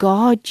to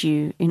guard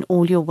you in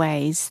all your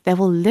ways. They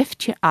will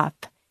lift you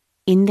up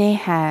in their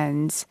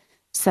hands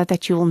so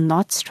that you will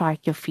not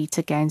strike your feet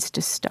against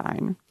a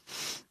stone.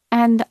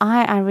 And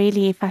I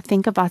really, if I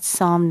think about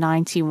Psalm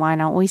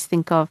 91, I always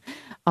think of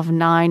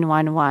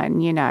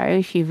 911,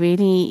 if you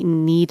really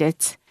need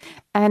it.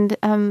 And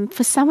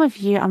for some of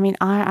you,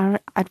 I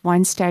at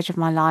one stage of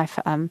my life,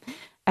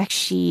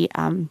 actually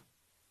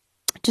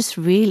just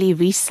really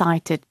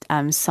recited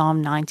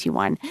Psalm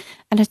 91.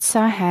 And it's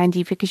so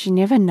handy because you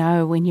never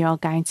know when you are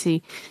going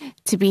to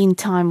be in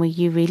time where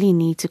you really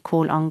need to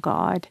call on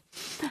God.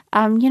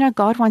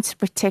 God wants to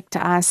protect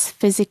us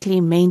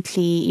physically,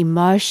 mentally,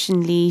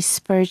 emotionally,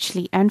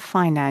 spiritually, and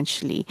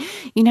financially.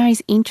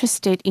 He's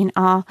interested in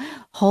our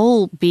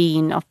whole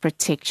being of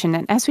protection.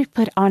 And as we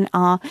put on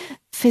our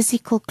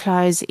physical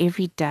clothes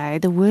every day,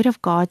 the Word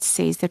of God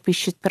says that we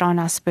should put on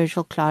our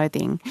spiritual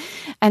clothing.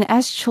 And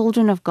as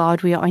children of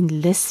God, we are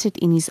enlisted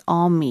in His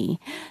army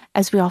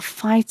as we are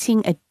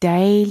fighting a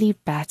daily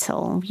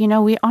battle.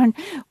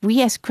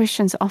 We as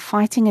Christians are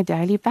fighting a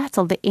daily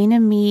battle. The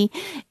enemy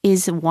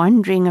is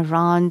wandering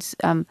around,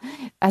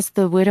 as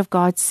the Word of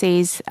God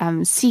says,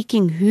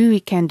 seeking who he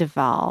can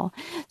devour.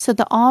 So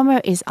the armor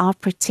is our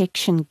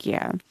protection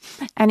gear.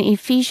 And in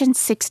Ephesians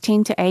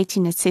 16 to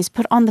 18, it says,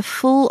 put on the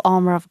full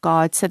armor of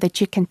God so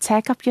that you can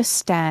take up your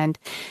stand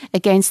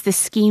against the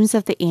schemes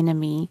of the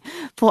enemy.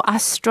 For our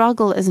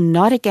struggle is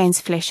not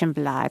against flesh and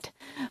blood,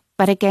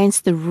 but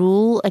against the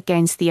rule,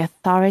 against the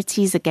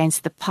authorities,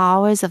 against the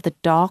powers of the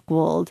dark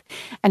world,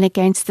 and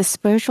against the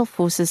spiritual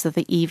forces of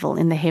the evil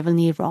in the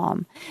heavenly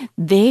realm.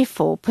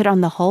 Therefore, put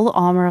on the whole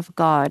armor of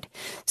God,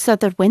 so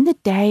that when the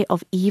day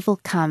of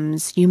evil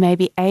comes, you may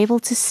be able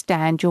to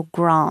stand your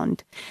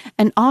ground.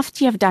 And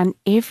after you have done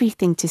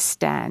everything to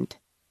stand,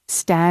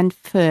 stand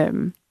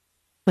firm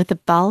with the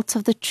belt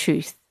of the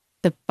truth,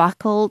 the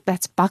buckle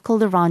that's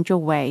buckled around your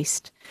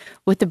waist,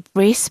 with the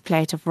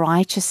breastplate of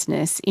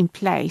righteousness in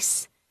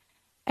place,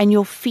 and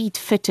your feet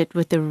fitted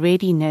with the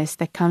readiness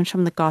that comes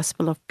from the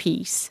gospel of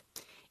peace.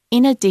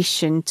 In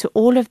addition to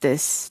all of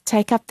this,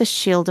 take up the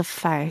shield of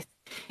faith,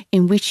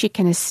 in which you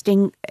can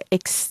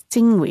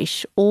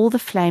extinguish all the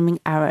flaming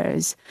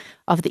arrows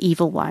of the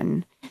evil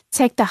one.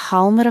 Take the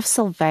helmet of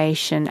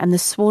salvation and the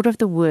sword of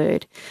the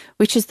word,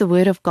 which is the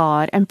word of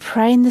God, and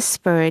pray in the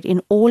Spirit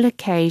in all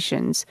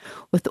occasions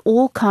with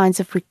all kinds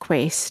of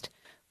request.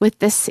 With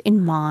this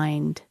in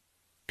mind,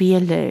 be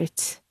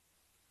alert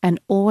and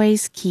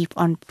always keep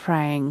on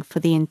praying for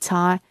the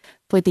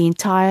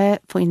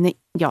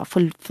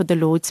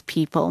Lord's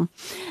people.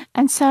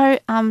 And so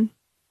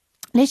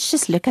let's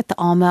just look at the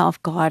armor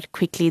of God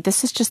quickly.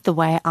 This is just the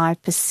way I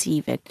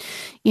perceive it.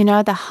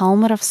 The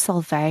helmet of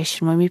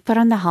salvation. When we put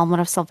on the helmet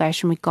of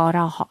salvation, we guard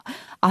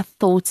our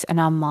thoughts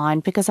and our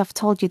mind, because I've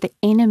told you the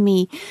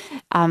enemy,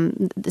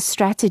 the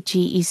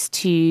strategy is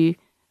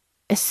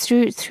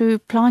through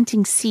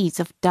planting seeds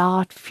of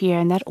doubt, fear,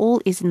 and that all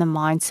is in the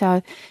mind.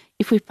 So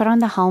if we put on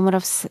the helmet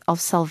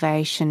of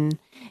salvation,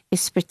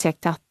 is to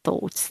protect our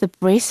thoughts. The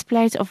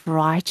breastplate of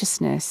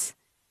righteousness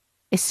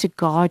is to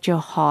guard your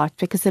heart,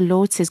 because the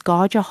Lord says,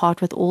 guard your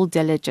heart with all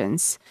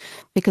diligence,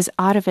 because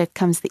out of it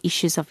comes the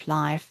issues of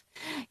life.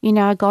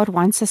 God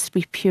wants us to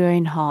be pure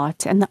in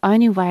heart, and the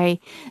only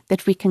way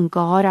that we can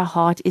guard our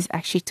heart is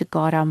actually to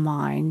guard our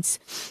minds.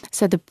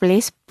 So the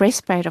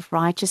breastplate of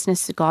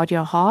righteousness to guard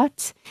your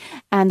heart,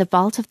 and the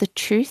belt of the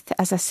truth,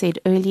 as I said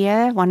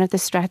earlier, one of the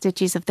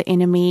strategies of the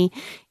enemy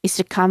is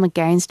to come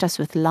against us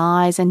with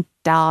lies and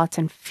doubt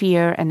and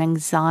fear and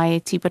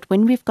anxiety. But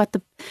when we've got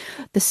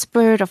the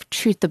spirit of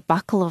truth, the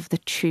buckle of the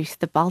truth,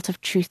 the belt of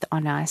truth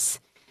on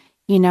us,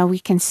 we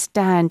can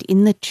stand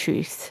in the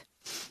truth.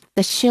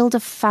 The shield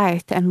of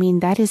faith,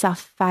 that is our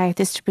faith,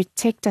 is to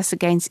protect us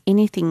against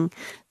anything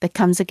that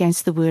comes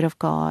against the word of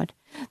God.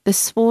 The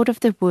sword of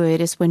the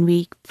word is when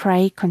we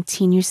pray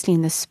continuously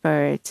in the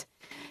Spirit.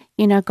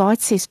 You know, God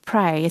says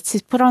pray. It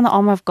says put on the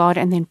armor of God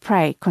and then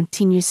pray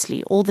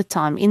continuously all the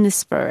time in the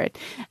Spirit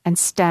and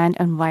stand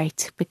and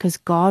wait, because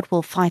God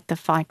will fight the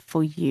fight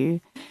for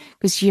you,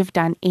 because you've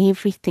done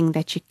everything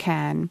that you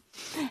can.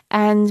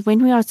 And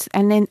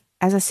then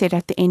as I said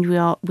at the end,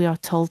 we are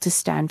told to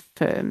stand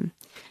firm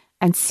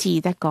and see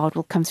that God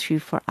will come through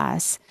for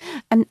us.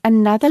 And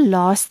another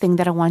last thing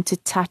that I want to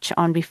touch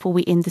on before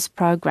we end this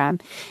program,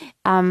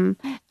 and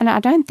I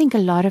don't think a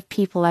lot of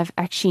people have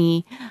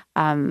actually,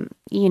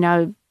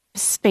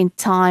 spent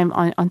time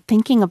on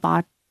thinking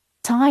about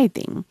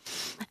tithing.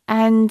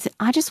 And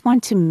I just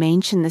want to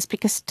mention this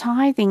because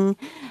tithing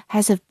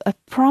has a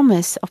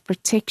promise of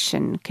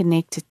protection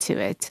connected to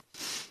it.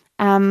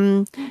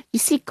 You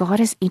see,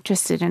 God is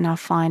interested in our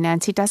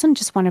finance. He doesn't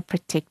just want to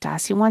protect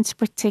us. He wants to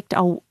protect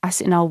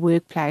us in our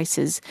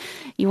workplaces.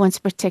 He wants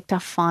to protect our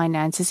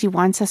finances. He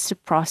wants us to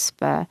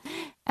prosper.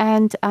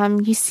 And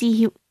you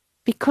see,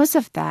 because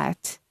of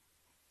that,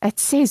 it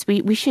says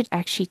we should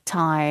actually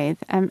tithe.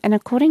 And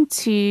according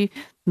to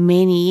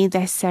many,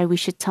 they say we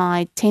should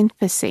tithe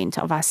 10%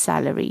 of our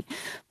salary.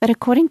 But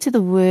according to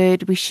the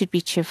word, we should be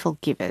cheerful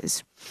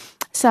givers.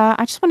 So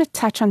I just want to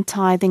touch on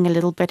tithing a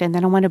little bit, and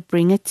then I want to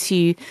bring it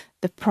to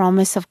the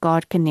promise of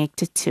God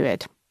connected to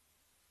it.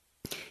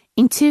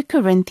 In 2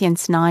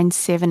 Corinthians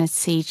 9:7, it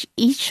says,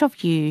 each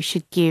of you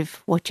should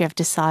give what you have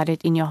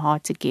decided in your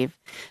heart to give,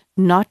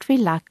 not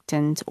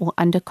reluctant or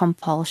under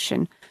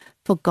compulsion,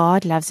 for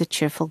God loves a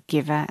cheerful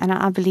giver. And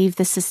I believe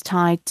this is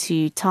tied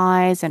to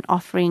tithes and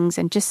offerings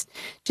and just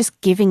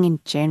giving in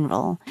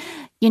general.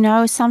 You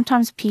know,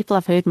 sometimes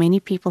I've heard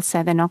many people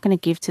say they're not going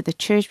to give to the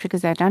church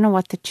because they don't know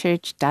what the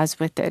church does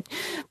with it.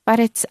 But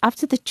it's up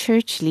to the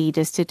church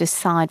leaders to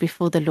decide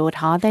before the Lord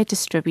how they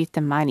distribute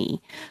the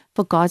money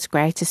for God's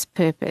greatest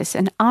purpose.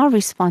 And our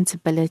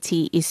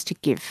responsibility is to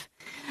give.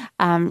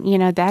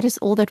 That is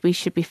all that we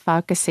should be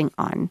focusing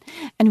on.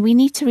 And we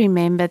need to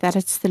remember that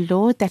it's the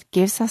Lord that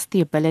gives us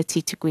the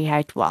ability to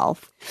create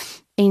wealth.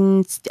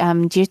 In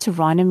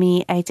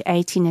Deuteronomy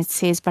 8:18, it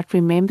says, but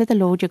remember the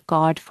Lord your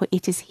God, for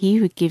it is He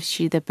who gives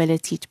you the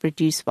ability to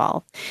produce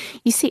wealth.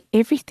 You see,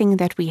 everything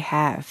that we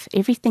have,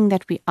 everything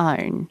that we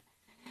own,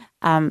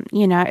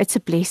 it's a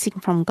blessing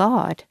from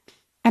God.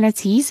 And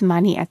it's His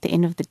money at the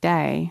end of the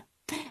day.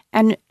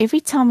 And every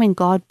time when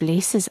God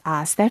blesses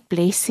us, that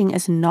blessing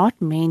is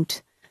not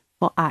meant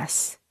for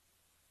us.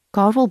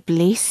 God will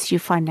bless you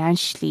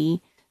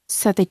financially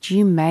so that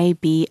you may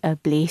be a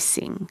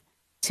blessing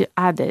to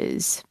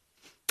others.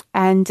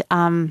 And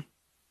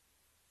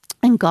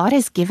God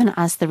has given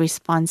us the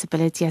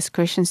responsibility as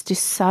Christians to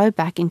sow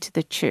back into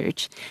the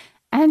church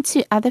and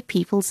to other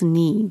people's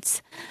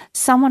needs.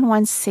 Someone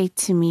once said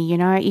to me,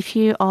 if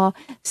you are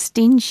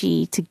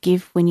stingy to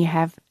give when you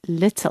have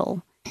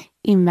little,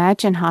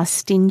 imagine how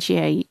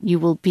stingy you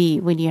will be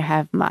when you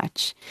have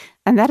much.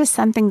 And that is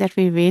something that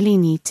we really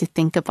need to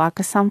think about,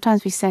 because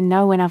sometimes we say,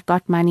 no, when I've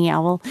got money, I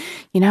will,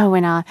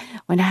 when I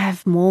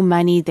have more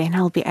money, then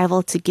I'll be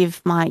able to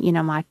give my,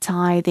 my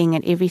tithing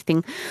and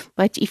everything.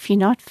 But if you're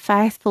not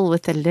faithful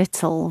with a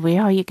little,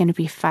 where are you going to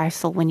be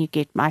faithful when you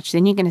get much?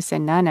 Then you're going to say,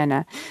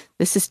 no,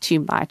 this is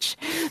too much.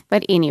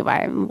 But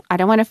anyway, I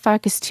don't want to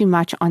focus too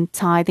much on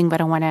tithing,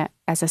 but I want to,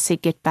 as I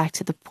said, get back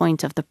to the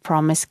point of the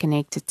promise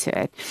connected to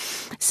it.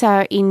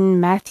 So in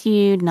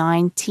Matthew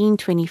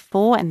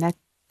 19:24, and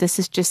this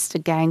is just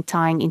again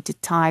tying into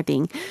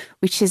tithing,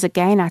 which is,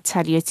 again, I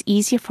tell you, it's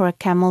easier for a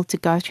camel to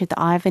go through the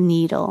eye of a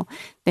needle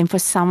than for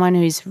someone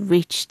who is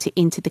rich to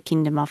enter the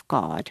kingdom of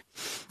God.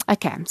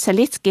 Okay, so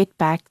let's get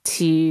back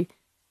to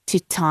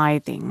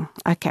tithing.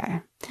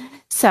 Okay,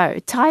 so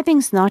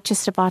tithing's not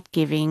just about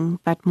giving,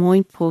 but more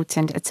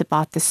important, it's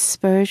about the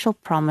spiritual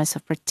promise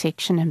of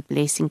protection and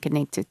blessing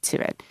connected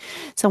to it.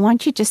 So I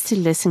want you just to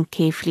listen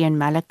carefully in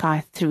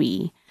Malachi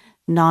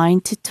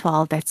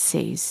 3:9-12, that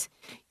says,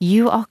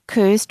 you are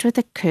cursed with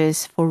a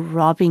curse for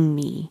robbing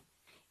me,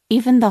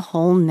 even the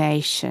whole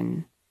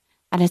nation.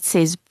 And it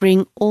says,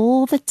 bring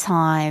all the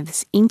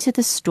tithes into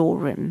the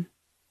storeroom,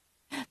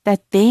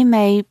 that there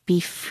may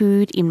be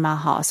food in my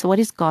house. So what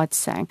is God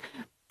saying?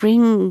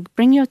 Bring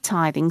your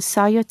tithing,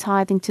 sow your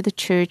tithing to the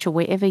church or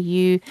wherever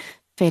you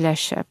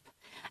fellowship.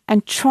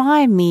 And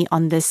try me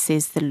on this,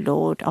 says the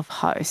Lord of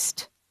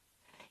hosts,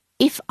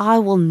 if I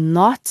will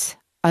not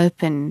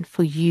open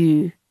for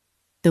you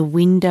the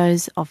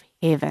windows of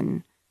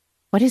heaven.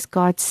 What is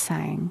God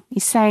saying?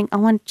 He's saying, I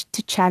want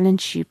to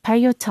challenge you, pay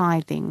your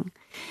tithing,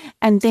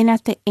 and then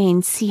at the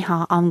end, see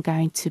how I'm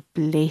going to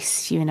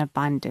bless you in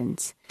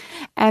abundance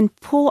and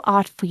pour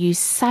out for you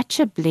such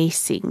a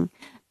blessing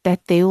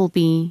that there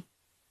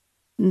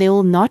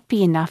will not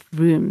be enough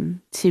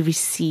room to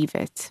receive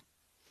it.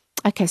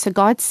 Okay, so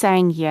God's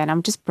saying here, and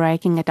I'm just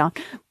breaking it down,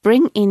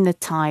 bring in the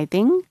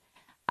tithing,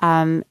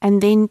 and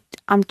then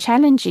I'm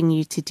challenging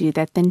you to do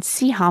that, then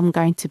see how I'm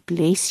going to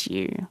bless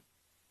you.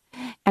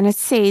 And it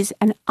says,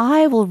 and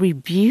I will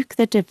rebuke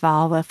the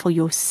devourer for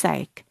your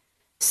sake,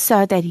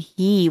 so that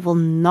he will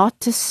not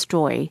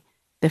destroy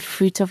the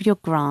fruit of your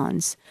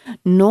grounds,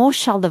 nor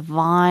shall the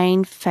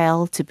vine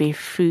fail to bear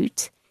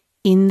fruit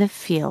in the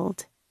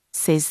field,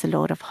 says the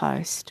Lord of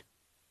hosts.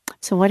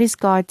 So what is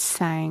God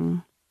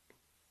saying?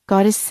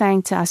 God is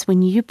saying to us,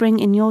 when you bring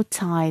in your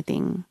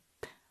tithing,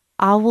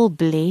 I will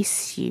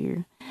bless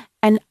you,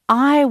 and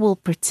I will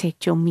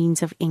protect your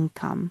means of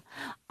income.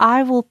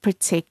 I will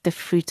protect the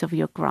fruit of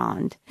your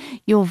ground.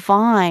 Your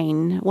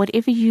vine,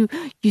 whatever you're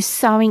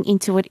sowing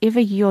into,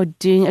 whatever you're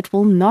doing, it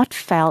will not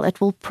fail.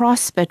 It will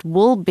prosper. It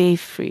will bear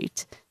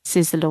fruit,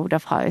 says the Lord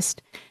of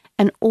hosts.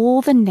 And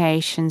all the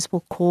nations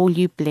will call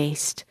you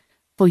blessed,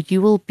 for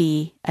you will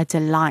be a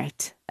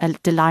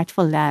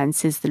delightful land,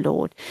 says the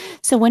Lord.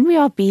 So when we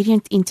are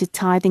obedient into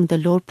tithing, the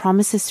Lord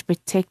promises to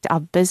protect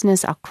our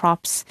business, our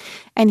crops,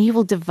 and He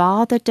will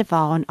devour the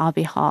devourer on our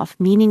behalf,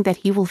 meaning that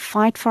He will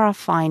fight for our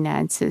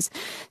finances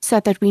so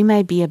that we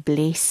may be a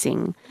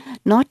blessing,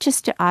 not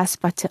just to us,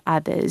 but to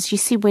others. You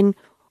see, when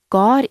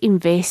God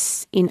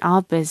invests in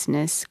our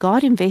business,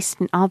 God invests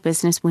in our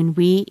business when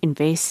we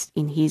invest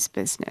in His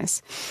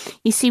business.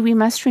 You see, we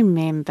must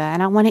remember,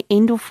 and I want to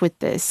end off with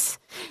this,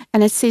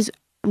 and it says,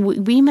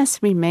 we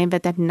must remember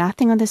that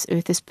nothing on this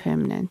earth is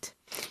permanent.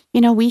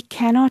 You know, we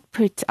cannot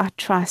put our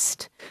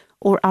trust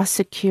or our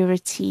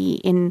security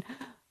in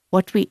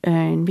what we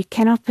earn. We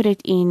cannot put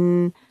it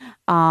in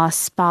our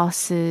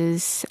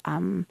spouses,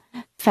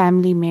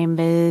 family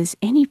members,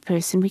 any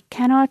person. We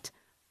cannot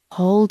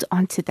hold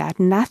on to that.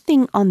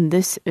 Nothing on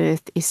this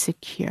earth is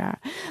secure.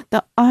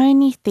 The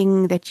only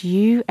thing that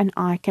you and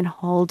I can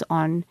hold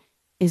on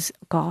is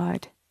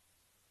God.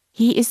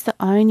 He is the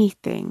only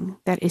thing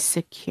that is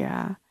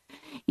secure.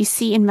 You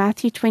see, in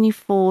Matthew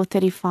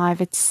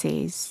 24:35, it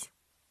says,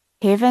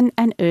 heaven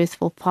and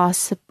earth will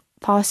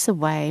pass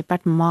away,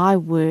 but my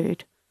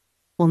word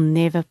will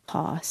never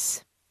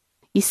pass.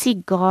 You see,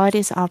 God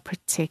is our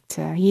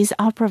protector. He is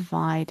our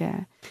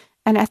provider.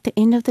 And at the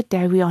end of the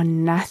day, we are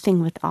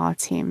nothing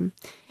without Him.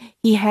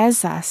 He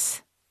has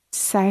us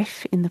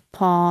safe in the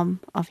palm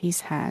of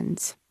His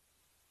hands.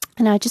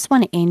 And I just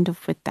want to end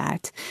off with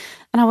that.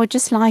 And I would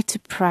just like to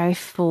pray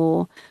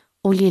for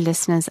all you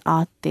listeners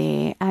out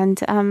there,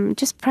 and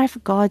just pray for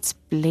God's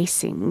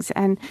blessings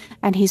and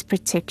His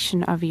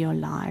protection over your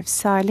lives.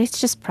 So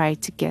let's just pray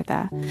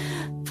together.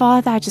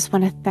 Father, I just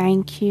want to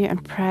thank you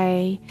and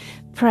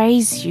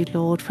praise you,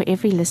 Lord, for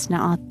every listener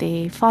out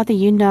there. Father,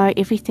 you know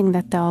everything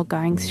that they are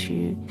going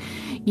through.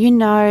 You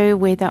know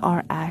where they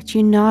are at.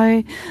 You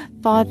know,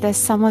 Father,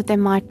 some of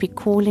them might be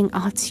calling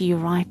out to you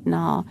right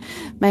now,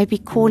 maybe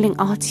calling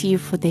out to you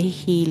for their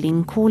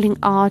healing, calling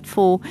out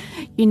for,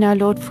 you know,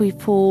 Lord,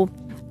 for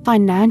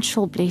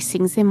financial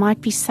blessings. There might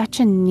be such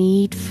a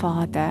need,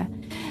 Father.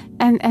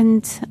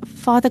 And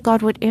Father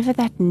God, whatever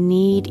that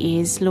need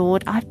is,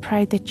 Lord, I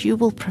pray that you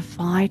will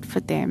provide for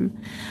them.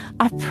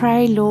 I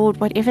pray, Lord,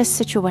 whatever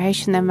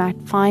situation they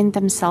might find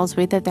themselves,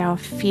 whether they are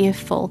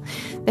fearful,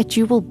 that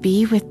you will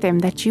be with them,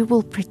 that you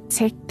will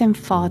protect them,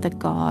 Father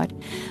God.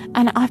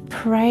 And I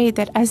pray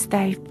that as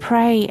they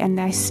pray and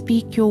they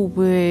speak your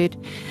word,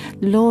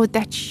 Lord,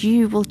 that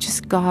you will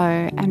just go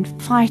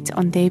and fight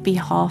on their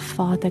behalf,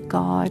 Father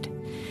God.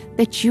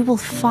 That you will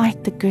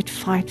fight the good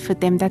fight for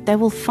them, that they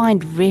will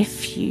find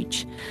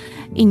refuge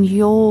in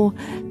your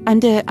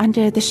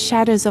under the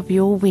shadows of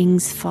your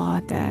wings,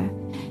 Father.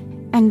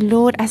 And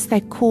Lord, as they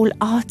call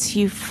out to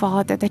you,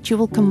 Father, that you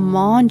will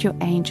command your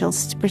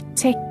angels to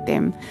protect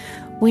them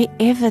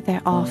wherever they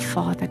are,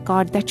 Father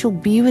God, that you'll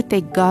be with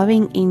their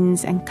going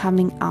ins and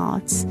coming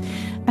outs.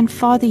 And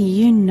Father,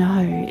 you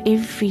know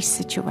every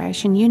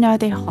situation, you know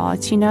their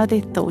hearts, you know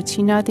their thoughts,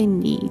 you know their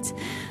needs.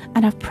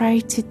 And I pray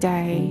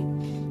today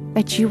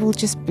that you will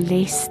just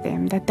bless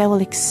them, that they will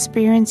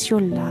experience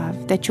your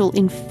love, that you'll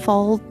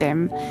enfold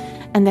them,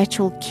 and that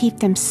you'll keep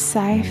them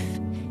safe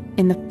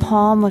in the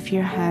palm of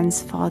your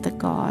hands, Father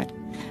God.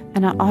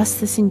 And I ask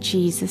this in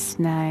Jesus'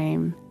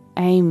 name.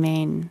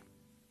 Amen.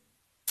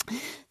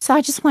 So I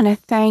just want to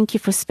thank you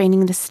for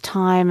spending this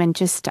time and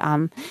just,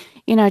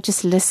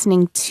 just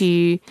listening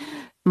to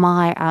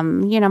my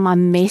my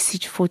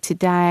message for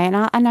today,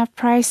 and I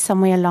pray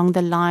somewhere along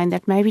the line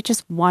that maybe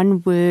just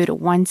one word or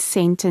one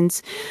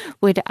sentence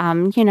would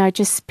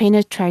just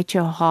penetrate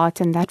your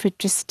heart, and that would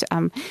just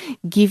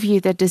give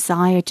you the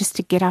desire just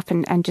to get up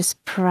and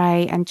just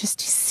pray and just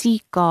to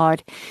seek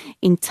God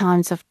in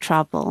times of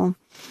trouble.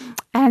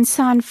 And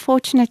so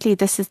unfortunately,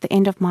 this is the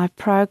end of my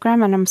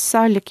program, and I'm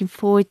so looking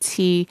forward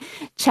to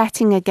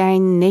chatting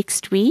again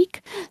next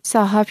week.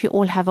 So I hope you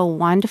all have a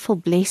wonderful,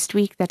 blessed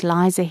week that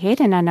lies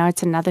ahead. And I know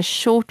it's another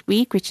short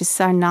week, which is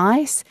so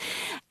nice.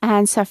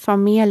 And so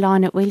from me,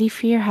 Alana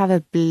Willifear, have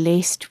a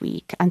blessed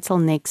week. Until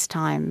next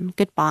time,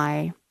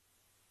 goodbye.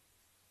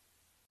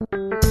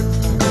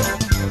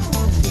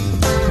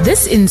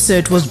 This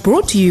insert was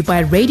brought to you by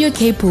Radio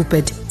K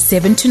Pulpit,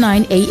 7 to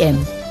 9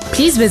 a.m.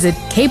 Please visit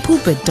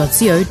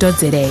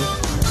kpulpit.co.za.